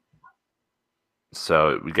forward.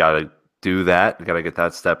 So we got to do that. We got to get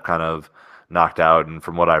that step kind of knocked out. And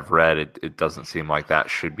from what I've read, it doesn't seem like that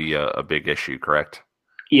should be a big issue, correct?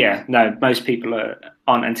 Yeah, no, most people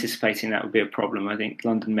aren't anticipating that would be a problem. I think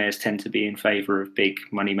London mayors tend to be in favour of big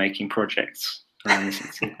money-making projects around the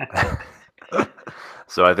city.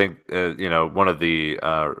 So I think, one of the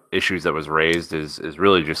issues that was raised is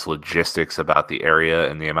really just logistics about the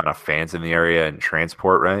area and the amount of fans in the area and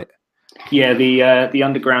transport, right? Yeah, the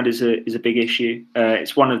underground is a big issue.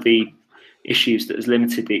 It's one of the issues that has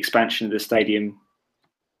limited the expansion of the stadium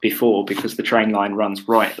before, because the train line runs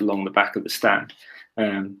right along the back of the stand.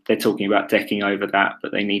 They're talking about decking over that,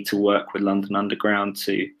 but they need to work with London Underground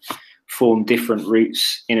to form different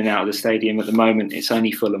routes in and out of the stadium. At the moment, it's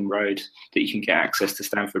only Fulham Road that you can get access to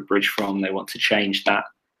Stamford Bridge from. They want to change that,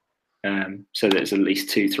 so there's at least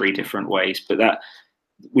 2-3 different ways. But that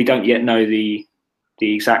we don't yet know the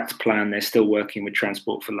exact plan. They're still working with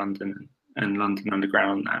Transport for London and London Underground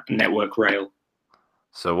on that, Network Rail.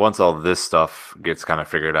 So once all this stuff gets kind of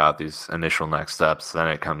figured out, these initial next steps, then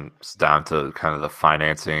it comes down to kind of the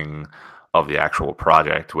financing of the actual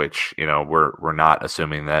project, which, we're not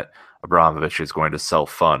assuming that Abramovich is going to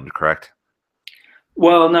self-fund, correct?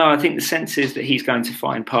 Well, no, I think the sense is that he's going to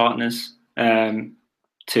find partners to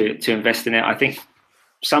invest in it. I think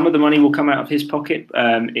some of the money will come out of his pocket.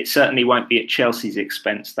 It certainly won't be at Chelsea's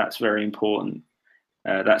expense. That's very important.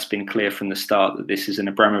 That's been clear from the start that this is an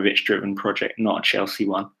Abramovich-driven project, not a Chelsea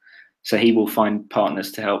one. So he will find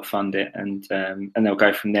partners to help fund it, and they'll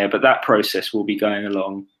go from there. But that process will be going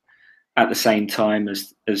along at the same time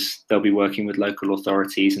as they'll be working with local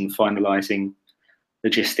authorities and finalising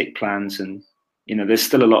logistic plans. And there's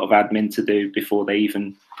still a lot of admin to do before they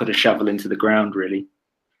even put a shovel into the ground, really.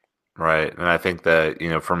 Right, and I think that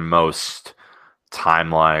for most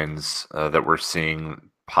timelines that we're seeing,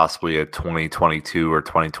 possibly a 2022 or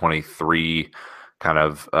 2023 kind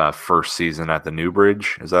of first season at the New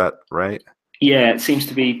Bridge. Is that right? Yeah, it seems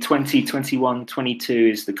to be 2021, 22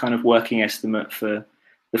 is the kind of working estimate for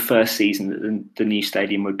the first season that the new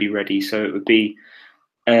stadium would be ready. So it would be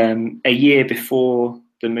a year before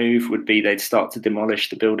the move would be they'd start to demolish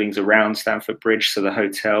the buildings around Stamford Bridge, so the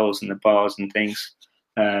hotels and the bars and things.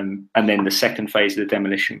 And then the second phase of the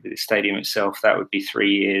demolition of the stadium itself, that would be 3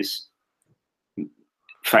 years,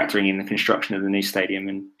 factoring in the construction of the new stadium,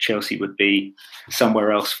 and Chelsea would be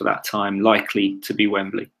somewhere else for that time, likely to be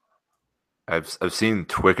Wembley. I've seen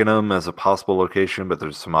Twickenham as a possible location, but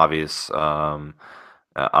there's some obvious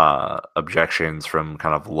objections from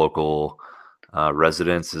kind of local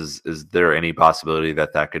residents. Is there any possibility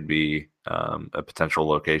that could be a potential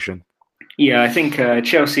location? Yeah, I think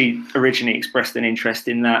Chelsea originally expressed an interest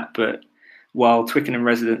in that, but while Twickenham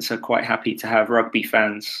residents are quite happy to have rugby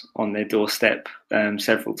fans on their doorstep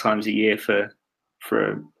several times a year for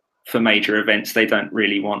major events, they don't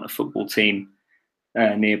really want a football team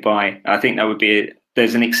nearby. I think that would be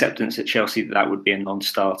there's an acceptance at Chelsea that would be a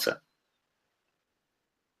non-starter.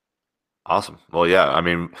 Awesome. Well, yeah. I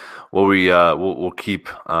mean, we'll keep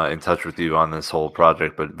in touch with you on this whole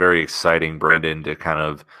project, but very exciting, Brendan, to kind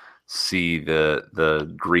of see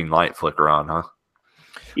the green light flicker on, huh?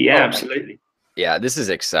 Yeah, absolutely. Yeah, this is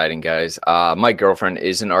exciting, guys. My girlfriend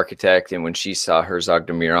is an architect, and when she saw Herzog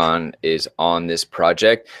de Meuron is on this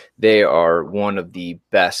project, they are one of the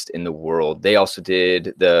best in the world. They also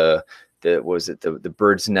did the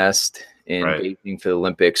bird's nest in Beijing for the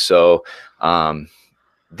Olympics. So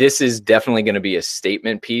this is definitely going to be a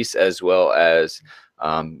statement piece as well as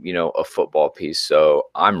a football piece. So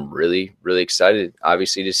I'm really, really excited,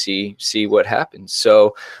 obviously, to see what happens.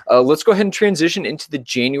 So let's go ahead and transition into the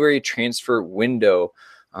January transfer window.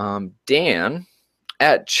 Dan,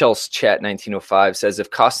 at Chelsea Chat 1905 says,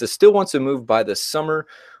 if Costa still wants to move by the summer,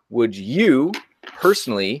 would you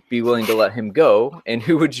personally be willing to let him go? And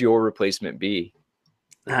who would your replacement be?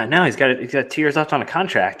 No, he's got 2 years left on a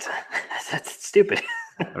contract. That's stupid.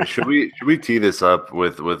 I mean, should we tee this up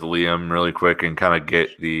with Liam really quick and kind of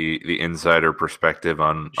get the insider perspective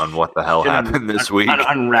on what the hell happened this week?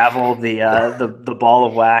 Unravel the ball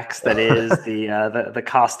of wax that is the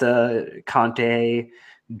Costa Conte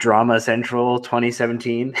Drama Central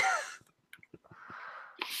 2017.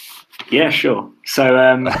 Yeah, sure.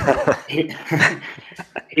 So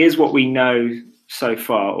here's what we know so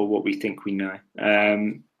far, or what we think we know.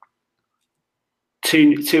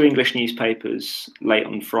 Two English newspapers late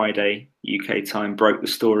on Friday UK time broke the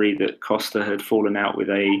story that Costa had fallen out with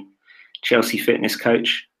a Chelsea fitness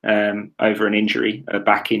coach over an injury, a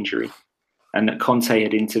back injury, and that Conte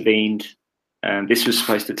had intervened. This was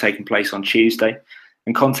supposed to have taken place on Tuesday,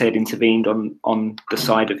 and Conte had intervened on the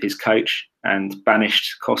side of his coach and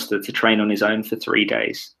banished Costa to train on his own for 3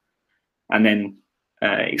 days, and then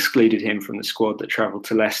excluded him from the squad that travelled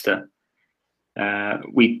to Leicester.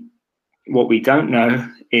 What we don't know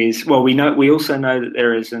is, we also know that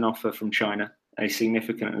there is an offer from China, a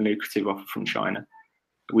significant and lucrative offer from China.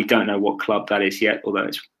 We don't know what club that is yet, although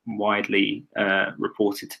it's widely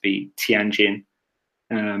reported to be Tianjin.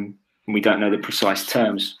 We don't know the precise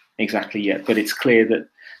terms exactly yet, but it's clear that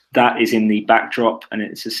that is in the backdrop, and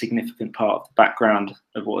it's a significant part of the background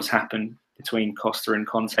of what has happened between Costa and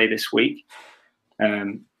Conte this week.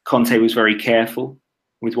 Conte was very careful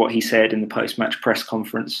with what he said in the post-match press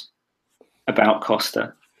conference about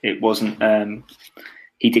Costa. It wasn't.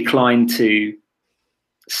 He declined to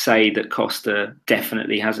say that Costa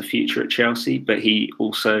definitely has a future at Chelsea, but he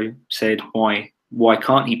also said why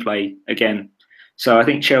can't he play again? So I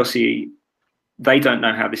think Chelsea, they don't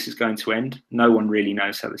know how this is going to end. No one really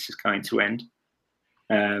knows how this is going to end.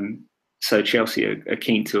 So Chelsea are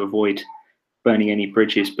keen to avoid burning any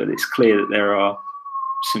bridges, but it's clear that there are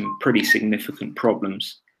some pretty significant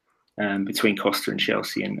problems between Costa and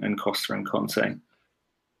Chelsea and Costa and Conte.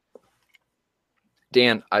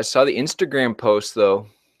 Dan, I saw the Instagram post though.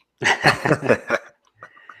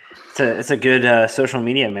 It's a good social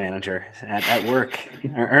media manager at work,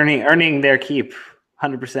 earning their keep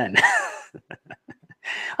 100%.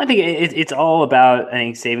 I think it's all about, I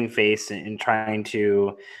think, saving face and trying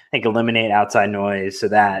to, eliminate outside noise so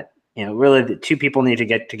that, really the two people need to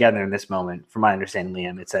get together in this moment. From my understanding,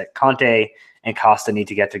 Liam, it's that Conte and Costa need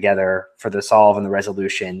to get together for the solve and the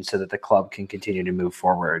resolution so that the club can continue to move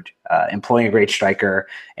forward, employing a great striker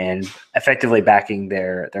and effectively backing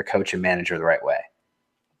their coach and manager the right way.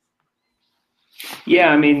 Yeah,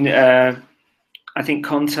 I mean, I think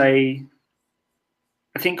Conte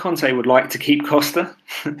would like to keep Costa,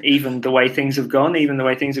 even the way things have gone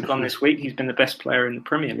this week. He's been the best player in the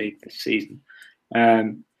Premier League this season.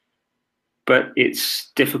 But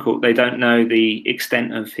it's difficult. They don't know the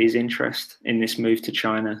extent of his interest in this move to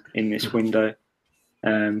China in this window.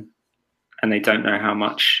 And they don't know how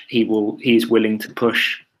much he is willing to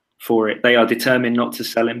push for it. They are determined not to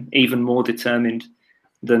sell him, even more determined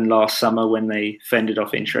than last summer when they fended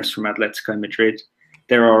off interest from Atletico Madrid.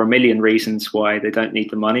 There are a million reasons why they don't need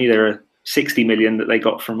the money. There are 60 million that they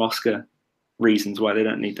got from Oscar reasons why they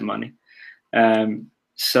don't need the money.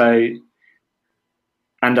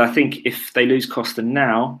 And I think if they lose Costa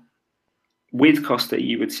now, with Costa,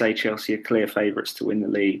 you would say Chelsea are clear favourites to win the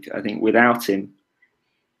league. I think without him,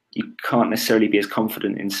 you can't necessarily be as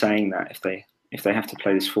confident in saying that if they have to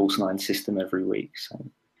play this false nine system every week. So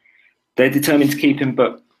they're determined to keep him,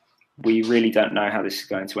 but we really don't know how this is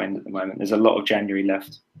going to end at the moment. There's a lot of January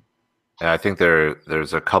left. Yeah, I think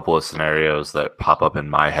there's a couple of scenarios that pop up in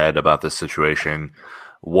my head about this situation.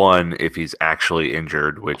 One, if he's actually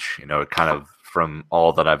injured, which, it kind of, from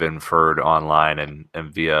all that I've inferred online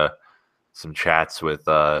and via some chats with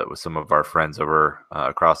some of our friends over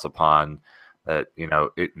across the pond, that,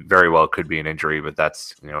 it very well could be an injury, but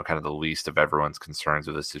that's, kind of the least of everyone's concerns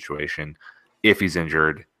with the situation. If he's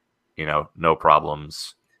injured, no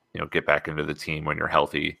problems, get back into the team when you're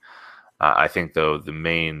healthy. I think, though, the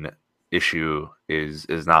main issue is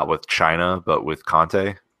not with China, but with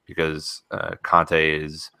Conte, because Conte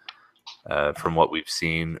is, from what we've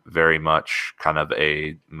seen, very much kind of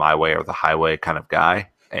a my way or the highway kind of guy.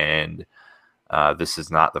 And this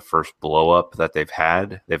is not the first blow up that they've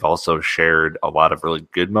had. They've also shared a lot of really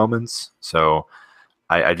good moments. So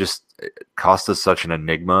I just, Costa's such an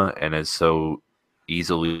enigma and is so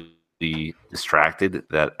easily distracted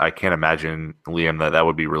that I can't imagine, Liam, that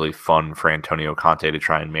would be really fun for Antonio Conte to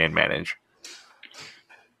try and manage.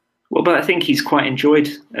 Well, but I think he's quite enjoyed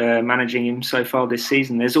managing him so far this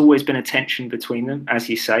season. There's always been a tension between them, as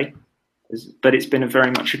you say, but it's been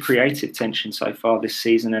very much a creative tension so far this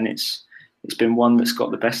season, and it's been one that's got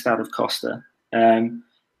the best out of Costa.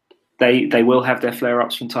 They will have their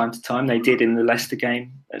flare-ups from time to time. They did in the Leicester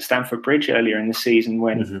game at Stamford Bridge earlier in the season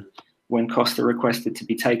when Costa requested to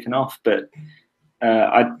be taken off. But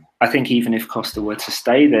I think even if Costa were to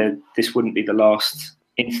stay there, this wouldn't be the last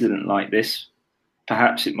incident like this.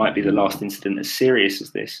 Perhaps it might be the last incident as serious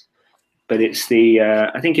as this. But it's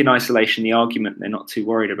I think in isolation, the argument they're not too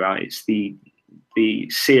worried about. It's the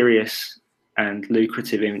serious and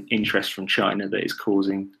lucrative interest from China that is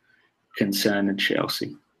causing concern at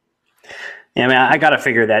Chelsea. Yeah, I mean, I got to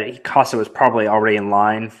figure that Costa was probably already in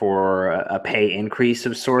line for a pay increase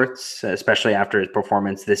of sorts, especially after his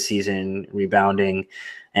performance this season, rebounding.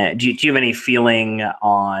 Do you have any feeling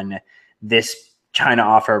on this China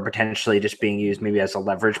offer potentially just being used maybe as a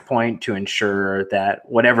leverage point to ensure that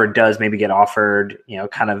whatever does maybe get offered,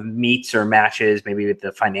 kind of meets or matches maybe with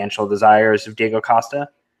the financial desires of Diego Costa?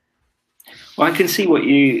 Well, I can see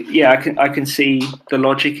I can see the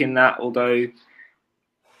logic in that, although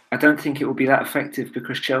I don't think it will be that effective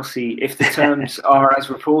because Chelsea, if the terms are as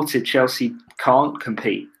reported, Chelsea can't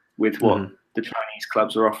compete with what the Chinese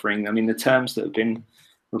clubs are offering. I mean, the terms that have been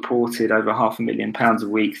reported over £500,000 a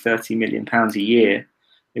week, £30 million a year,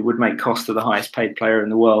 it would make Costa the highest paid player in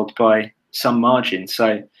the world by some margin.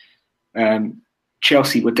 So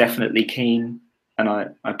Chelsea were definitely keen, and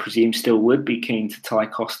I presume still would be keen to tie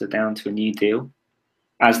Costa down to a new deal,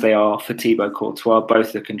 as they are for Thibaut Courtois.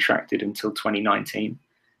 Both are contracted until 2019.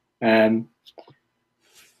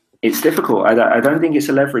 It's difficult. I don't think it's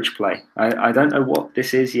a leverage play. I don't know what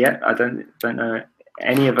this is yet. I don't know.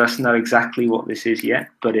 Any of us know exactly what this is yet,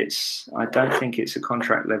 but I don't think it's a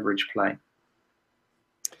contract leverage play.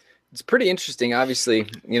 It's pretty interesting. Obviously,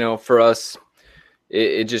 for us,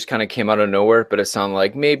 it just kind of came out of nowhere, but it sounded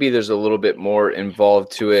like maybe there's a little bit more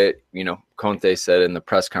involved to it. Conte said in the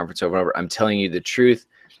press conference over and over, I'm telling you the truth.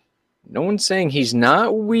 No one's saying he's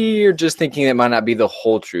not. We're just thinking it might not be the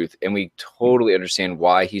whole truth. And we totally understand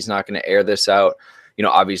why he's not going to air this out.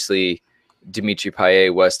 Obviously, Dimitri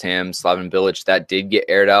Payet, West Ham, Slaven Bilic, that did get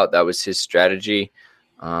aired out. That was his strategy.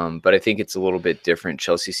 But I think it's a little bit different.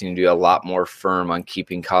 Chelsea seemed to be a lot more firm on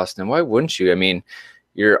keeping Costa. And why wouldn't you? I mean,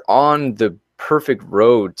 you're on the perfect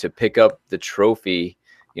road to pick up the trophy,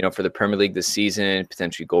 for the Premier League this season,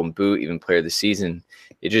 potentially Golden Boot, even Player of the Season.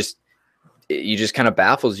 It just kind of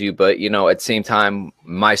baffles you. But, at the same time,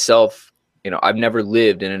 myself, I've never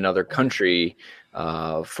lived in another country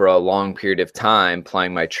for a long period of time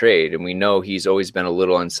plying my trade. And we know he's always been a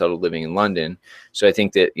little unsettled living in London. So I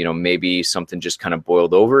think that, maybe something just kind of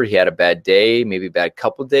boiled over. He had a bad day, maybe a bad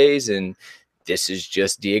couple days. And this is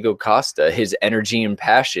just Diego Costa, his energy and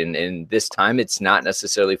passion. And this time it's not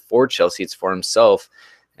necessarily for Chelsea, it's for himself.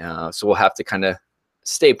 So we'll have to kind of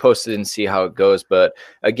stay posted and see how it goes. But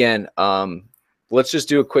again, let's just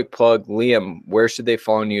do a quick plug. Liam, where should they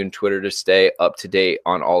follow you on Twitter to stay up to date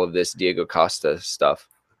on all of this Diego Costa stuff?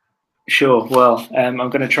 Sure. Well, I'm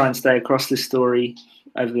going to try and stay across this story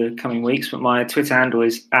over the coming weeks, but my Twitter handle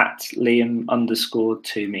is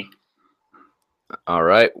 @Liam_Toomey. All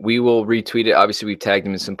right. We will retweet it. Obviously, we've tagged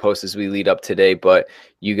him in some posts as we lead up today, but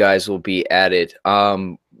you guys will be at it.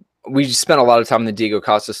 We spent a lot of time on the Diego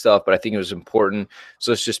Costa stuff, but I think it was important.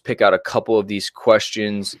 So let's just pick out a couple of these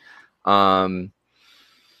questions.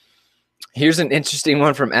 Here's an interesting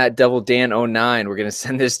one from @DevilDan09. We're going to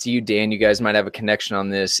send this to you, Dan. You guys might have a connection on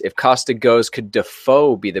this. If Costa goes, could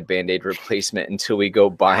Defoe be the Band-Aid replacement until we go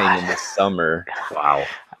buying in the summer? Wow.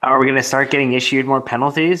 Are we going to start getting issued more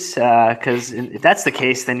penalties? Because if that's the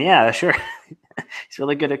case, then yeah, sure. He's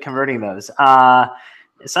really good at converting those.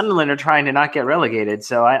 Sunderland are trying to not get relegated,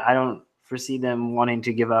 so I don't foresee them wanting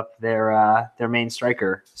to give up their main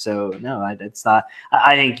striker. So no, it's not.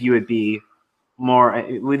 I think you would be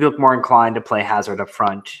we'd look more inclined to play Hazard up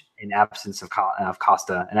front in absence of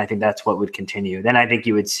Costa, and I think that's what would continue. Then I think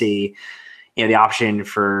you would see, the option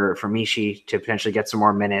for Michy to potentially get some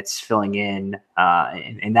more minutes filling in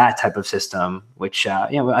that type of system, which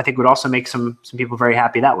I think would also make some people very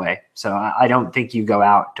happy that way. So I don't think you go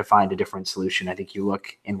out to find a different solution. I think you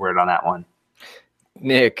look inward on that one.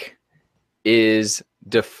 Nick, is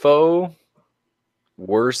Defoe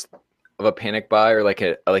worse of a panic buy or like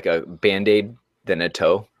a Band-Aid than a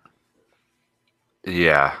toe?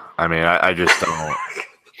 Yeah, I mean, I just don't.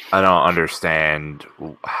 I don't understand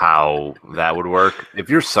how that would work. If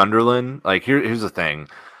you're Sunderland, like here's the thing: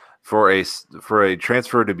 for a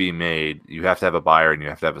transfer to be made, you have to have a buyer and you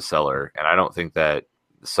have to have a seller. And I don't think that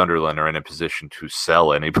Sunderland are in a position to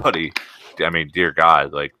sell anybody. I mean, dear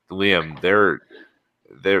God, like Liam,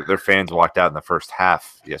 their fans walked out in the first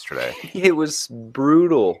half yesterday. It was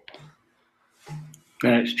brutal.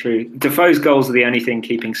 No, it's true. Defoe's goals are the only thing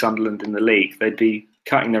keeping Sunderland in the league. They'd be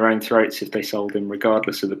cutting their own throats if they sold him,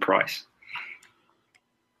 regardless of the price.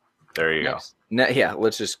 There you go. Yeah,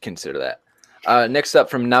 let's just consider that. Next up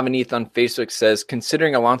from Navaneeth on Facebook says,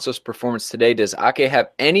 considering Alonso's performance today, does Ake have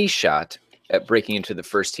any shot at breaking into the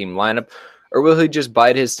first team lineup, or will he just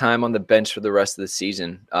bide his time on the bench for the rest of the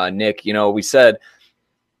season? Nick, we said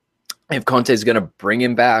if Conte is going to bring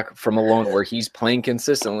him back from a loan where he's playing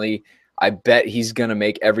consistently, I bet he's going to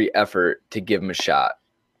make every effort to give him a shot.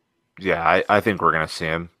 Yeah, I think we're going to see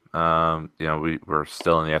him. We're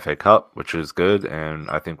still in the FA Cup, which is good,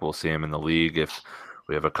 and I think we'll see him in the league if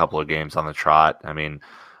we have a couple of games on the trot. I mean,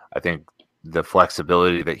 I think the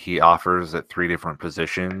flexibility that he offers at 3 different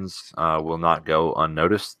positions will not go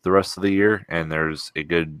unnoticed the rest of the year, and there's a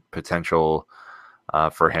good potential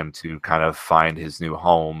for him to kind of find his new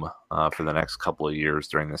home for the next couple of years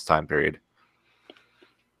during this time period.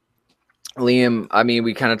 Liam, I mean,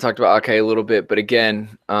 we kind of talked about Ake a little bit, but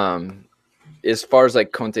again, as far as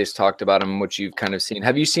like Conte's talked about him, what you've kind of seen,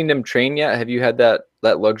 have you seen him train yet? Have you had that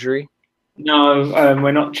luxury? No,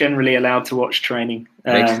 we're not generally allowed to watch training,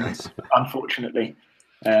 unfortunately.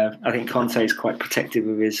 I think Conte is quite protective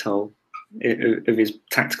of his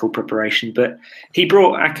tactical preparation, but he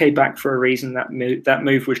brought Ake back for a reason. That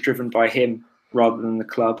move was driven by him rather than the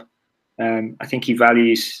club. I think he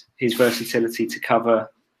values his versatility to cover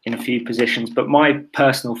in a few positions, but my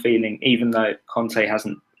personal feeling, even though Conte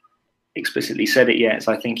hasn't explicitly said it yet, is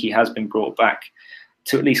I think he has been brought back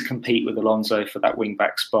to at least compete with Alonso for that wing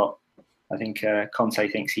back spot. I think Conte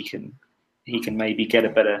thinks he can maybe get a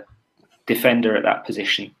better defender at that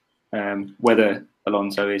position. Whether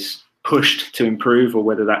Alonso is pushed to improve or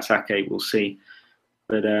whether that's Ake, we'll see.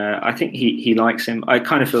 But I think he likes him. I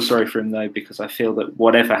kind of feel sorry for him though, because I feel that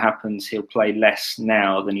whatever happens, he'll play less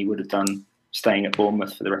now than he would have done staying at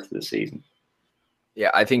Bournemouth for the rest of the season.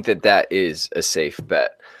 Yeah, I think that is a safe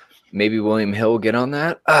bet. Maybe William Hill will get on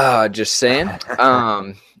that. Just saying.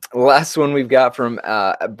 Last one we've got from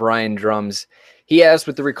Brian Drums. He asked,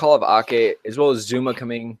 with the recall of Ake, as well as Zuma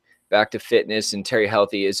coming back to fitness and Terry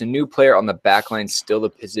healthy, is a new player on the back line still the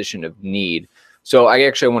position of need? So I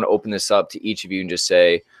actually want to open this up to each of you and just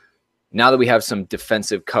say, now that we have some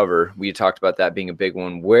defensive cover, we talked about that being a big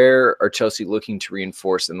one, where are Chelsea looking to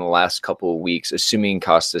reinforce in the last couple of weeks, assuming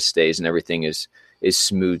Costa stays and everything is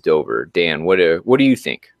smoothed over? Dan, what do you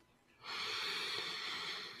think?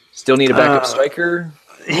 Still need a backup striker?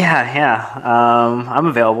 Yeah. I'm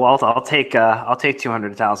available. I'll take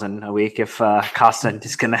 200,000 a week if Costa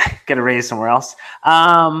is gonna get a raise somewhere else.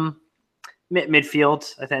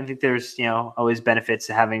 Midfield, I think there's always benefits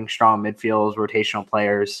to having strong midfields, rotational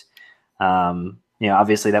players.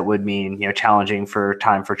 Obviously that would mean challenging for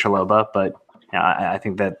time for Chalobah, but I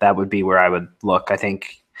think that would be where I would look. I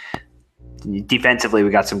think defensively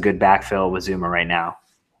we got some good backfill with Zuma right now.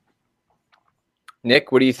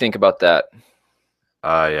 Nick, what do you think about that?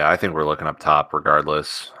 Yeah, I think we're looking up top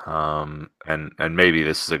regardless. And maybe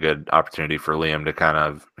this is a good opportunity for Liam to kind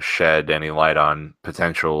of shed any light on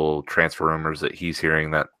potential transfer rumors that he's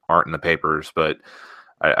hearing that aren't in the papers. But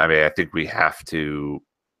I think we have to,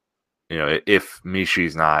 if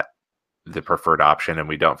Mishi's not the preferred option and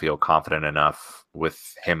we don't feel confident enough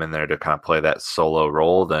with him in there to kind of play that solo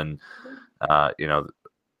role, then,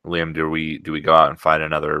 Liam, do we go out and find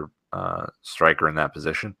another striker in that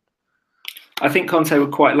position? I think Conte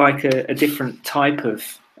would quite like a different type of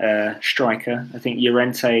striker. I think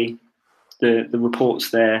Llorente, the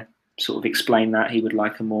reports there sort of explain that he would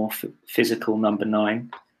like a more physical number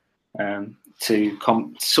 9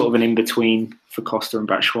 sort of an in-between for Costa and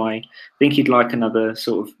Batshuayi. I think he'd like another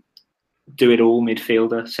sort of do-it-all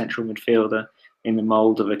midfielder, central midfielder in the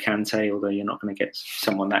mould of a Kante, although you're not going to get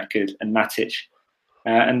someone that good, and Matic.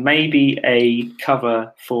 And maybe a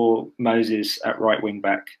cover for Moses at right wing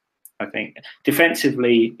back. I think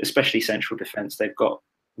defensively, especially central defence, they've got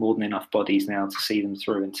more than enough bodies now to see them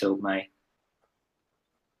through until May.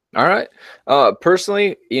 All right.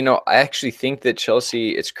 Personally, I actually think that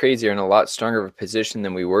Chelsea, it's crazier and a lot stronger of a position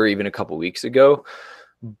than we were even a couple weeks ago.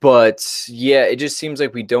 But yeah, it just seems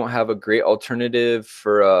like we don't have a great alternative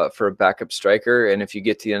for a backup striker. And if you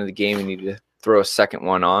get to the end of the game and need to throw a second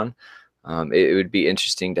one on, it would be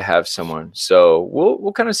interesting to have someone. So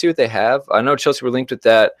we'll kind of see what they have. I know Chelsea were linked with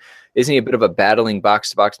that. Isn't he a bit of a battling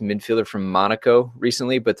box-to-box midfielder from Monaco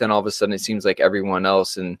recently? But then all of a sudden it seems like everyone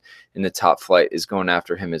else in the top flight is going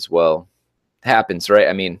after him as well. It happens, right?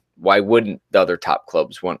 I mean, why wouldn't the other top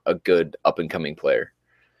clubs want a good up-and-coming player?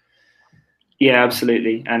 Yeah,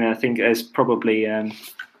 absolutely. And I think there's probably I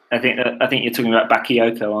think you're talking about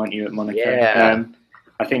Bakayoko, aren't you, at Monaco? Yeah.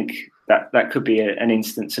 I think that could be an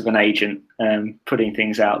instance of an agent putting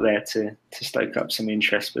things out there to stoke up some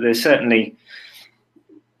interest. But there's certainly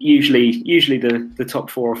usually the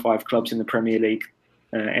top 4 or 5 clubs in the Premier League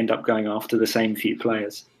end up going after the same few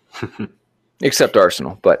players. Except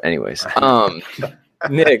Arsenal. But anyways,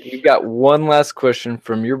 Nick, we've got one last question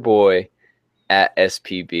from your boy at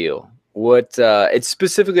SP Beal. What it's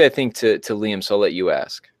specifically, I think, to Liam, so I'll let you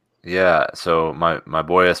ask. Yeah, so my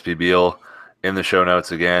boy SP Beal in the show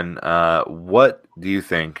notes again. What do you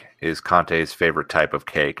think is Conte's favorite type of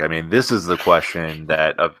cake? I mean, this is the question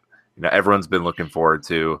that everyone's been looking forward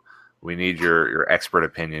to. We need your expert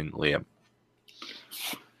opinion, Liam.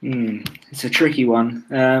 It's a tricky one.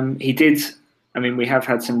 We have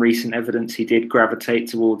had some recent evidence he did gravitate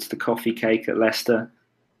towards the coffee cake at Leicester,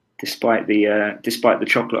 despite the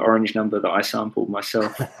chocolate orange number that I sampled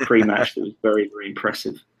myself pre-match. That was very, very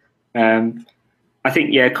impressive. I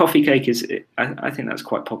think coffee cake is. I think that's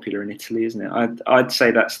quite popular in Italy, isn't it? I'd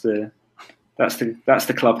say that's the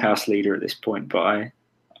clubhouse leader at this point, but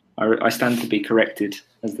I stand to be corrected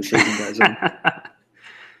as the season goes on.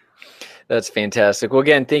 That's fantastic. Well,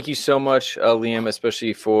 again, thank you so much, Liam,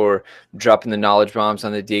 especially for dropping the knowledge bombs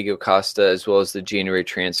on the Diego Costa as well as the January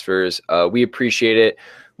transfers. We appreciate it.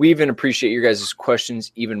 We even appreciate your guys'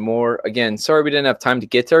 questions even more. Again, sorry we didn't have time to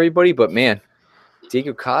get to everybody, but man,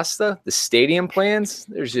 Diego Costa, the stadium plans,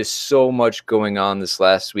 there's just so much going on this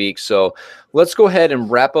last week. So let's go ahead and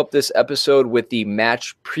wrap up this episode with the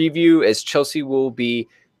match preview, as Chelsea will be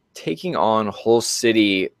taking on Hull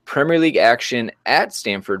City. Premier League action at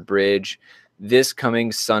Stamford Bridge this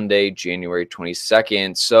coming Sunday, January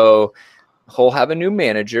 22nd. So Hull have a new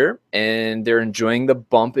manager, and they're enjoying the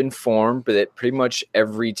bump in form that pretty much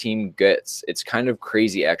every team gets. It's kind of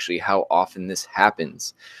crazy, actually, how often this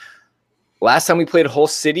happens. Last time we played Hull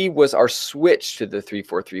City was our switch to the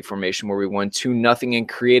 3-4-3 formation, where we won 2-0 and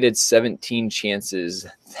created 17 chances.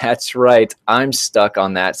 That's right. I'm stuck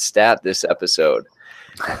on that stat this episode.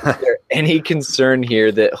 Is there any concern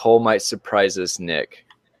here that Hull might surprise us, Nick?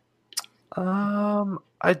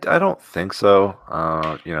 I don't think so.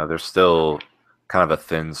 They're still kind of a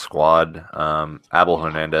thin squad. Abel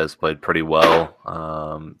Hernandez played pretty well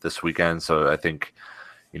this weekend, so I think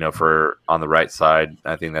for on the right side,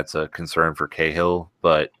 I think that's a concern for Cahill.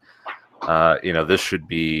 But this should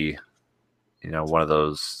be one of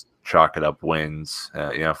those chalk it up wins.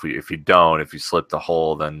 If you slip the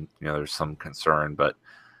Hull, then there's some concern. But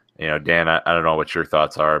Dan, I don't know what your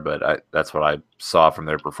thoughts are, but that's what I saw from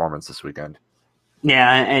their performance this weekend.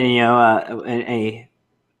 Yeah, and a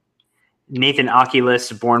Nathan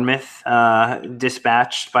Oculus Bournemouth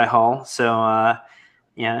dispatched by Hull. So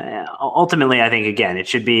ultimately, I think again it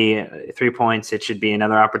should be 3 points. It should be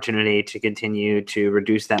another opportunity to continue to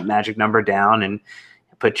reduce that magic number down and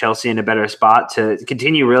put Chelsea in a better spot to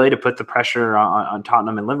continue really to put the pressure on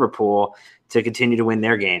Tottenham and Liverpool to continue to win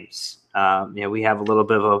their games. We have a little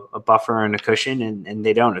bit of a buffer and a cushion, and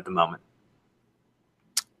they don't at the moment.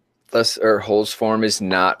 Hull's form is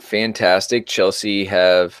not fantastic. Chelsea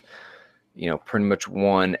have, pretty much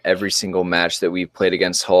won every single match that we've played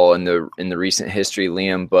against Hull in the recent history,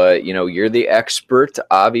 Liam. But you're the expert,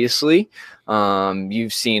 obviously.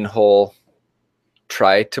 You've seen Hull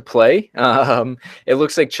try to play. It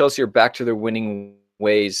looks like Chelsea are back to their winning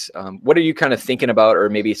ways. What are you kind of thinking about, or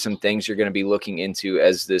maybe some things you're going to be looking into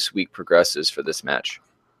as this week progresses for this match?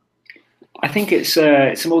 I think it's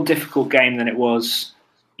a more difficult game than it was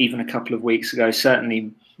even a couple of weeks ago.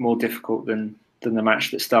 Certainly more difficult than the match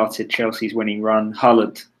that started Chelsea's winning run. Hull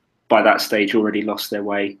had, by that stage, already lost their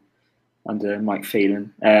way under Mike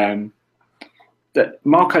Phelan. That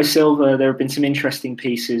Marco Silva, there have been some interesting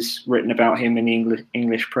pieces written about him in the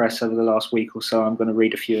English press over the last week or so. I'm going to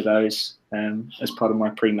read a few of those as part of my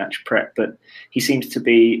pre-match prep. But he seems to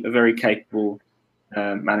be a very capable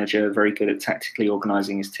manager, very good at tactically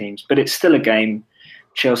organising his teams. But it's still a game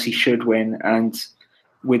Chelsea should win. And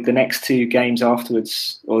with the next 2 games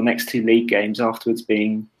afterwards, or next 2 league games afterwards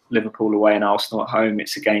being Liverpool away and Arsenal at home,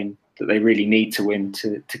 it's a game that they really need to win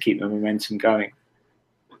to keep the momentum going.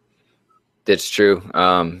 That's true.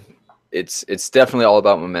 It's definitely all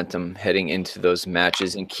about momentum heading into those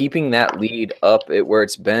matches and keeping that lead up at where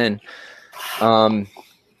it's been. I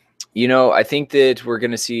think that we're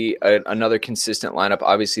going to see another consistent lineup.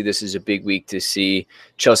 Obviously, this is a big week to see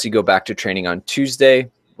Chelsea go back to training on Tuesday.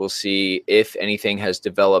 We'll see if anything has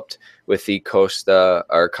developed with the Costa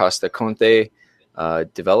Conte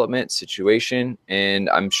development situation, and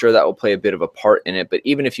I'm sure that will play a bit of a part in it. But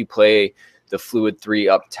even if you play the fluid 3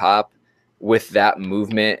 up top, with that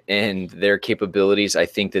movement and their capabilities, I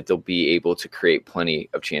think that they'll be able to create plenty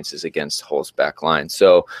of chances against Hull's back line.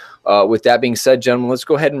 So with that being said, gentlemen, let's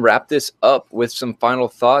go ahead and wrap this up with some final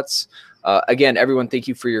thoughts. Again, everyone, thank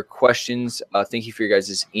you for your questions. Thank you for your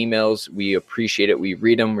guys' emails. We appreciate it. We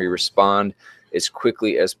read them. We respond as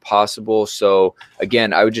quickly as possible. So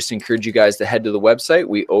again, I would just encourage you guys to head to the website.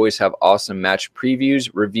 We always have awesome match previews,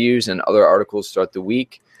 reviews, and other articles throughout the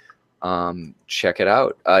week. Check it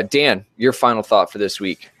out. Dan, your final thought for this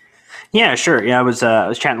week. Yeah, sure. Yeah, I was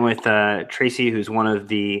chatting with Tracy, who's one of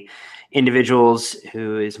the individuals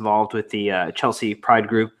who is involved with the Chelsea Pride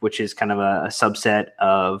Group, which is kind of a subset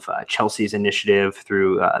of Chelsea's initiative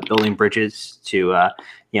through building bridges to,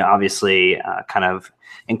 obviously kind of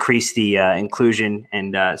increase the inclusion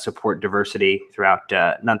and support diversity throughout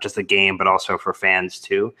not just the game, but also for fans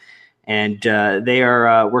too. And they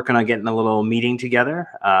are working on getting a little meeting together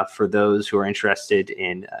for those who are interested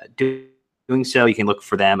in doing so. You can look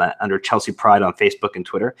for them under Chelsea Pride on Facebook and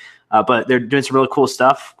Twitter. But they're doing some really cool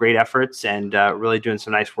stuff, great efforts, and really doing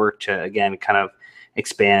some nice work to, again, kind of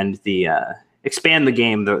expand the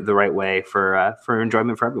game the right way for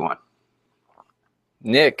enjoyment for everyone.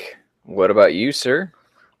 Nick, what about you, sir?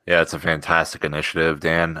 Yeah, it's a fantastic initiative,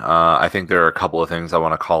 Dan. I think there are a couple of things I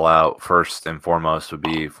want to call out. First and foremost would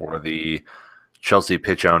be for the Chelsea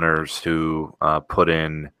pitch owners who put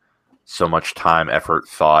in so much time, effort,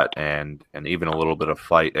 thought, and even a little bit of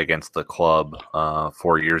fight against the club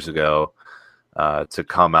 4 years ago to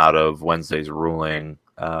come out of Wednesday's ruling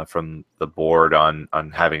from the board on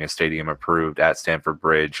having a stadium approved at Stamford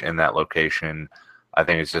Bridge in that location. I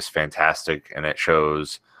think it's just fantastic, and it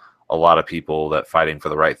shows a lot of people that fighting for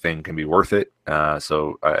the right thing can be worth it.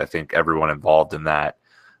 So I think everyone involved in that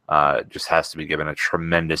just has to be given a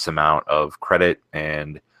tremendous amount of credit,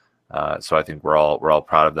 and so I think we're all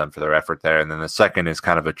proud of them for their effort there. And then the second is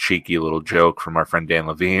kind of a cheeky little joke from our friend Dan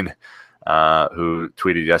Levine, who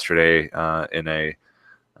tweeted yesterday in a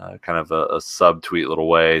kind of a sub-tweet little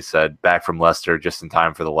way, said, "Back from Leicester just in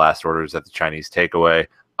time for the last orders at the Chinese takeaway.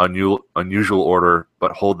 Unusual order,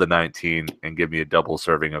 but hold the 19 and give me a double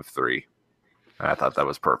serving of 3. And I thought that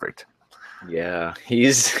was perfect. Yeah,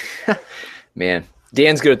 he's man.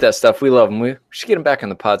 Dan's good at that stuff. We love him. We should get him back on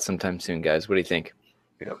the pod sometime soon, guys. What do you think?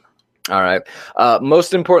 Yep. All right.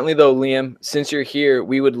 Most importantly, though, Liam, since you're here,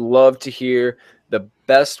 we would love to hear the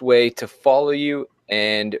best way to follow you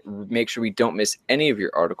and make sure we don't miss any of your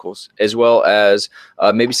articles, as well as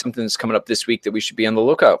maybe something that's coming up this week that we should be on the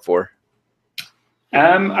lookout for.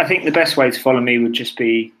 I think the best way to follow me would just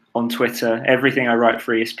be on Twitter. Everything I write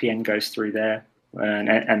for ESPN goes through there,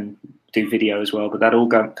 and do video as well. But that all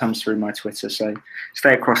comes through my Twitter. So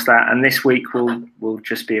stay across that. And this week will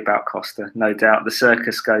just be about Costa, no doubt. The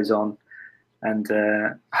circus goes on, and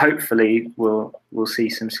hopefully we'll see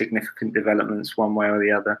some significant developments one way or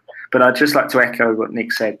the other. But I'd just like to echo what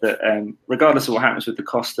Nick said, that regardless of what happens with the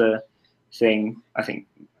Costa thing, I think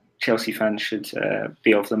Chelsea fans should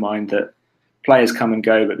be of the mind that players come and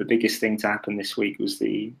go, but the biggest thing to happen this week was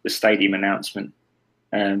the stadium announcement,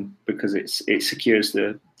 because it secures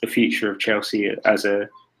the future of Chelsea as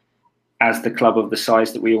the club of the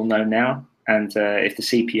size that we all know now. And if the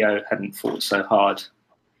CPO hadn't fought so hard,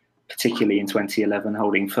 particularly in 2011,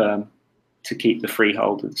 holding firm to keep the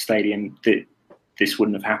freehold of the stadium, this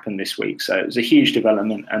wouldn't have happened this week. So it was a huge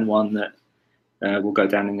development, and one that will go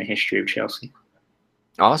down in the history of Chelsea.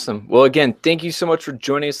 Awesome. Well, again, thank you so much for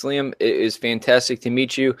joining us, Liam. It is fantastic to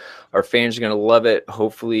meet you. Our fans are going to love it.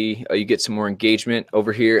 Hopefully you get some more engagement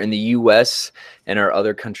over here in the U.S. and our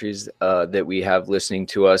other countries that we have listening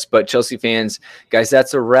to us. But Chelsea fans, guys,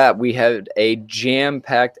 that's a wrap. We had a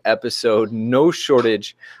jam-packed episode, no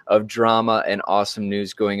shortage of drama and awesome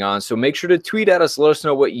news going on. So make sure to tweet at us. Let us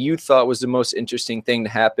know what you thought was the most interesting thing to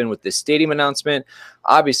happen with this stadium announcement.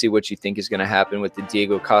 Obviously, what you think is going to happen with the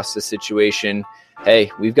Diego Costa situation.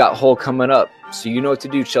 Hey, we've got Hull coming up, so you know what to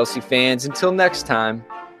do, Chelsea fans. Until next time,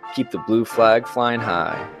 keep the blue flag flying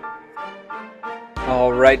high.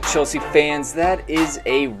 All right, Chelsea fans, that is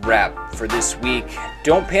a wrap for this week.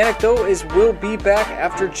 Don't panic, though, as we'll be back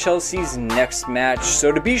after Chelsea's next match.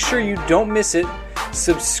 So to be sure you don't miss it,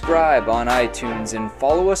 subscribe on iTunes and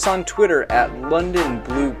follow us on Twitter at London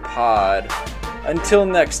Blue Pod. Until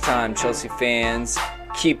next time, Chelsea fans,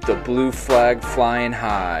 keep the blue flag flying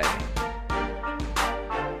high.